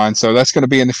some fun. So that's going to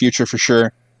be in the future for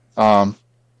sure. But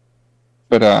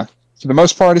for the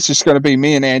most part, it's just going to be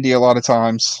me and Andy a lot of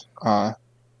times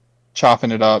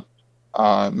chopping it up.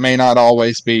 May not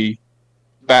always be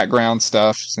background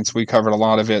stuff, since we covered a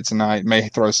lot of it tonight. May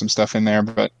throw some stuff in there,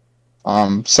 but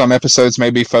some episodes may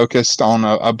be focused on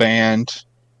a band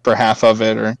for half of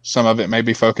it, or some of it may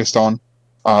be focused on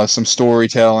some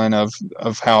storytelling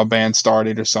of how a band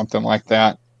started or something like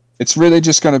that. It's really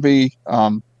just going to be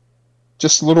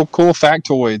just little cool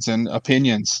factoids and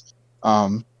opinions,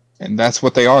 and that's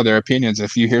what they are. They're opinions.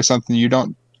 If you hear something you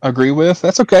don't agree with,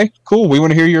 that's okay. Cool. We want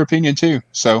to hear your opinion too.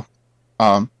 So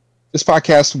this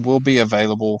podcast will be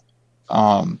available,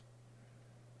 I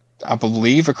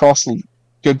believe, across a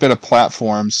good bit of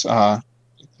platforms. I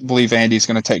believe Andy's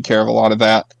going to take care of a lot of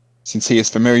that since he is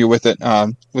familiar with it.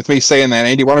 With me saying that,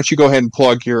 Andy, why don't you go ahead and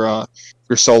plug your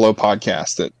solo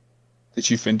podcast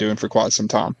that you've been doing for quite some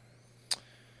time?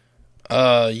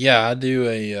 Yeah, I do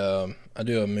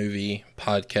a movie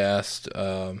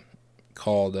podcast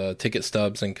called Ticket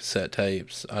Stubs and Cassette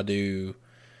Tapes.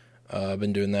 I've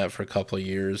been doing that for a couple of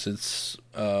years. It's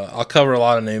I'll cover a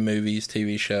lot of new movies,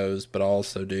 TV shows, but I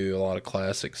also do a lot of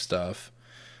classic stuff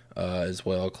as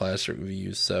well, classic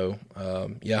reviews. So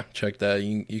yeah, check that.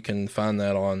 You can find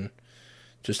that on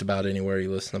just about anywhere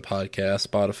you listen to podcasts: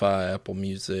 Spotify, Apple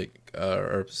Music,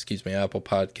 Apple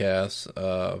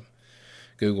Podcasts,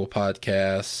 Google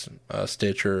Podcasts,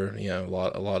 Stitcher. A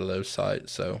lot of those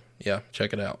sites. So yeah,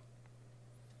 check it out.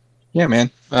 Yeah,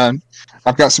 man.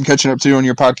 I've got some catching up to do on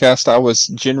your podcast. I was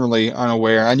generally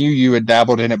unaware. I knew you had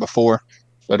dabbled in it before,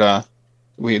 but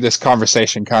this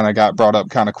conversation kind of got brought up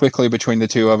kind of quickly between the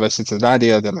two of us. It's an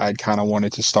idea that I'd kind of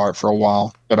wanted to start for a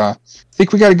while, but I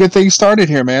think we got a good thing started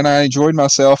here, man. I enjoyed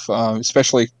myself,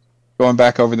 especially going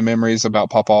back over the memories about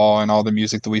Papa and all the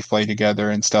music that we've played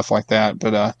together and stuff like that.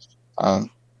 But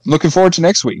looking forward to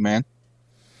next week, man.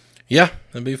 Yeah,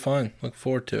 it'll be fun. Look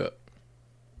forward to it.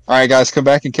 All right, guys, come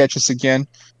back and catch us again.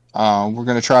 We're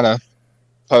going to try to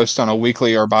post on a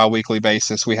weekly or bi-weekly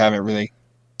basis. We haven't really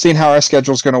seen how our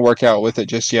schedule is going to work out with it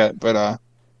just yet. But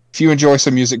if you enjoy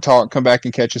some music talk, come back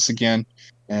and catch us again.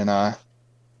 And I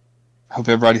hope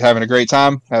everybody's having a great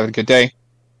time. Have a good day.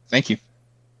 Thank you.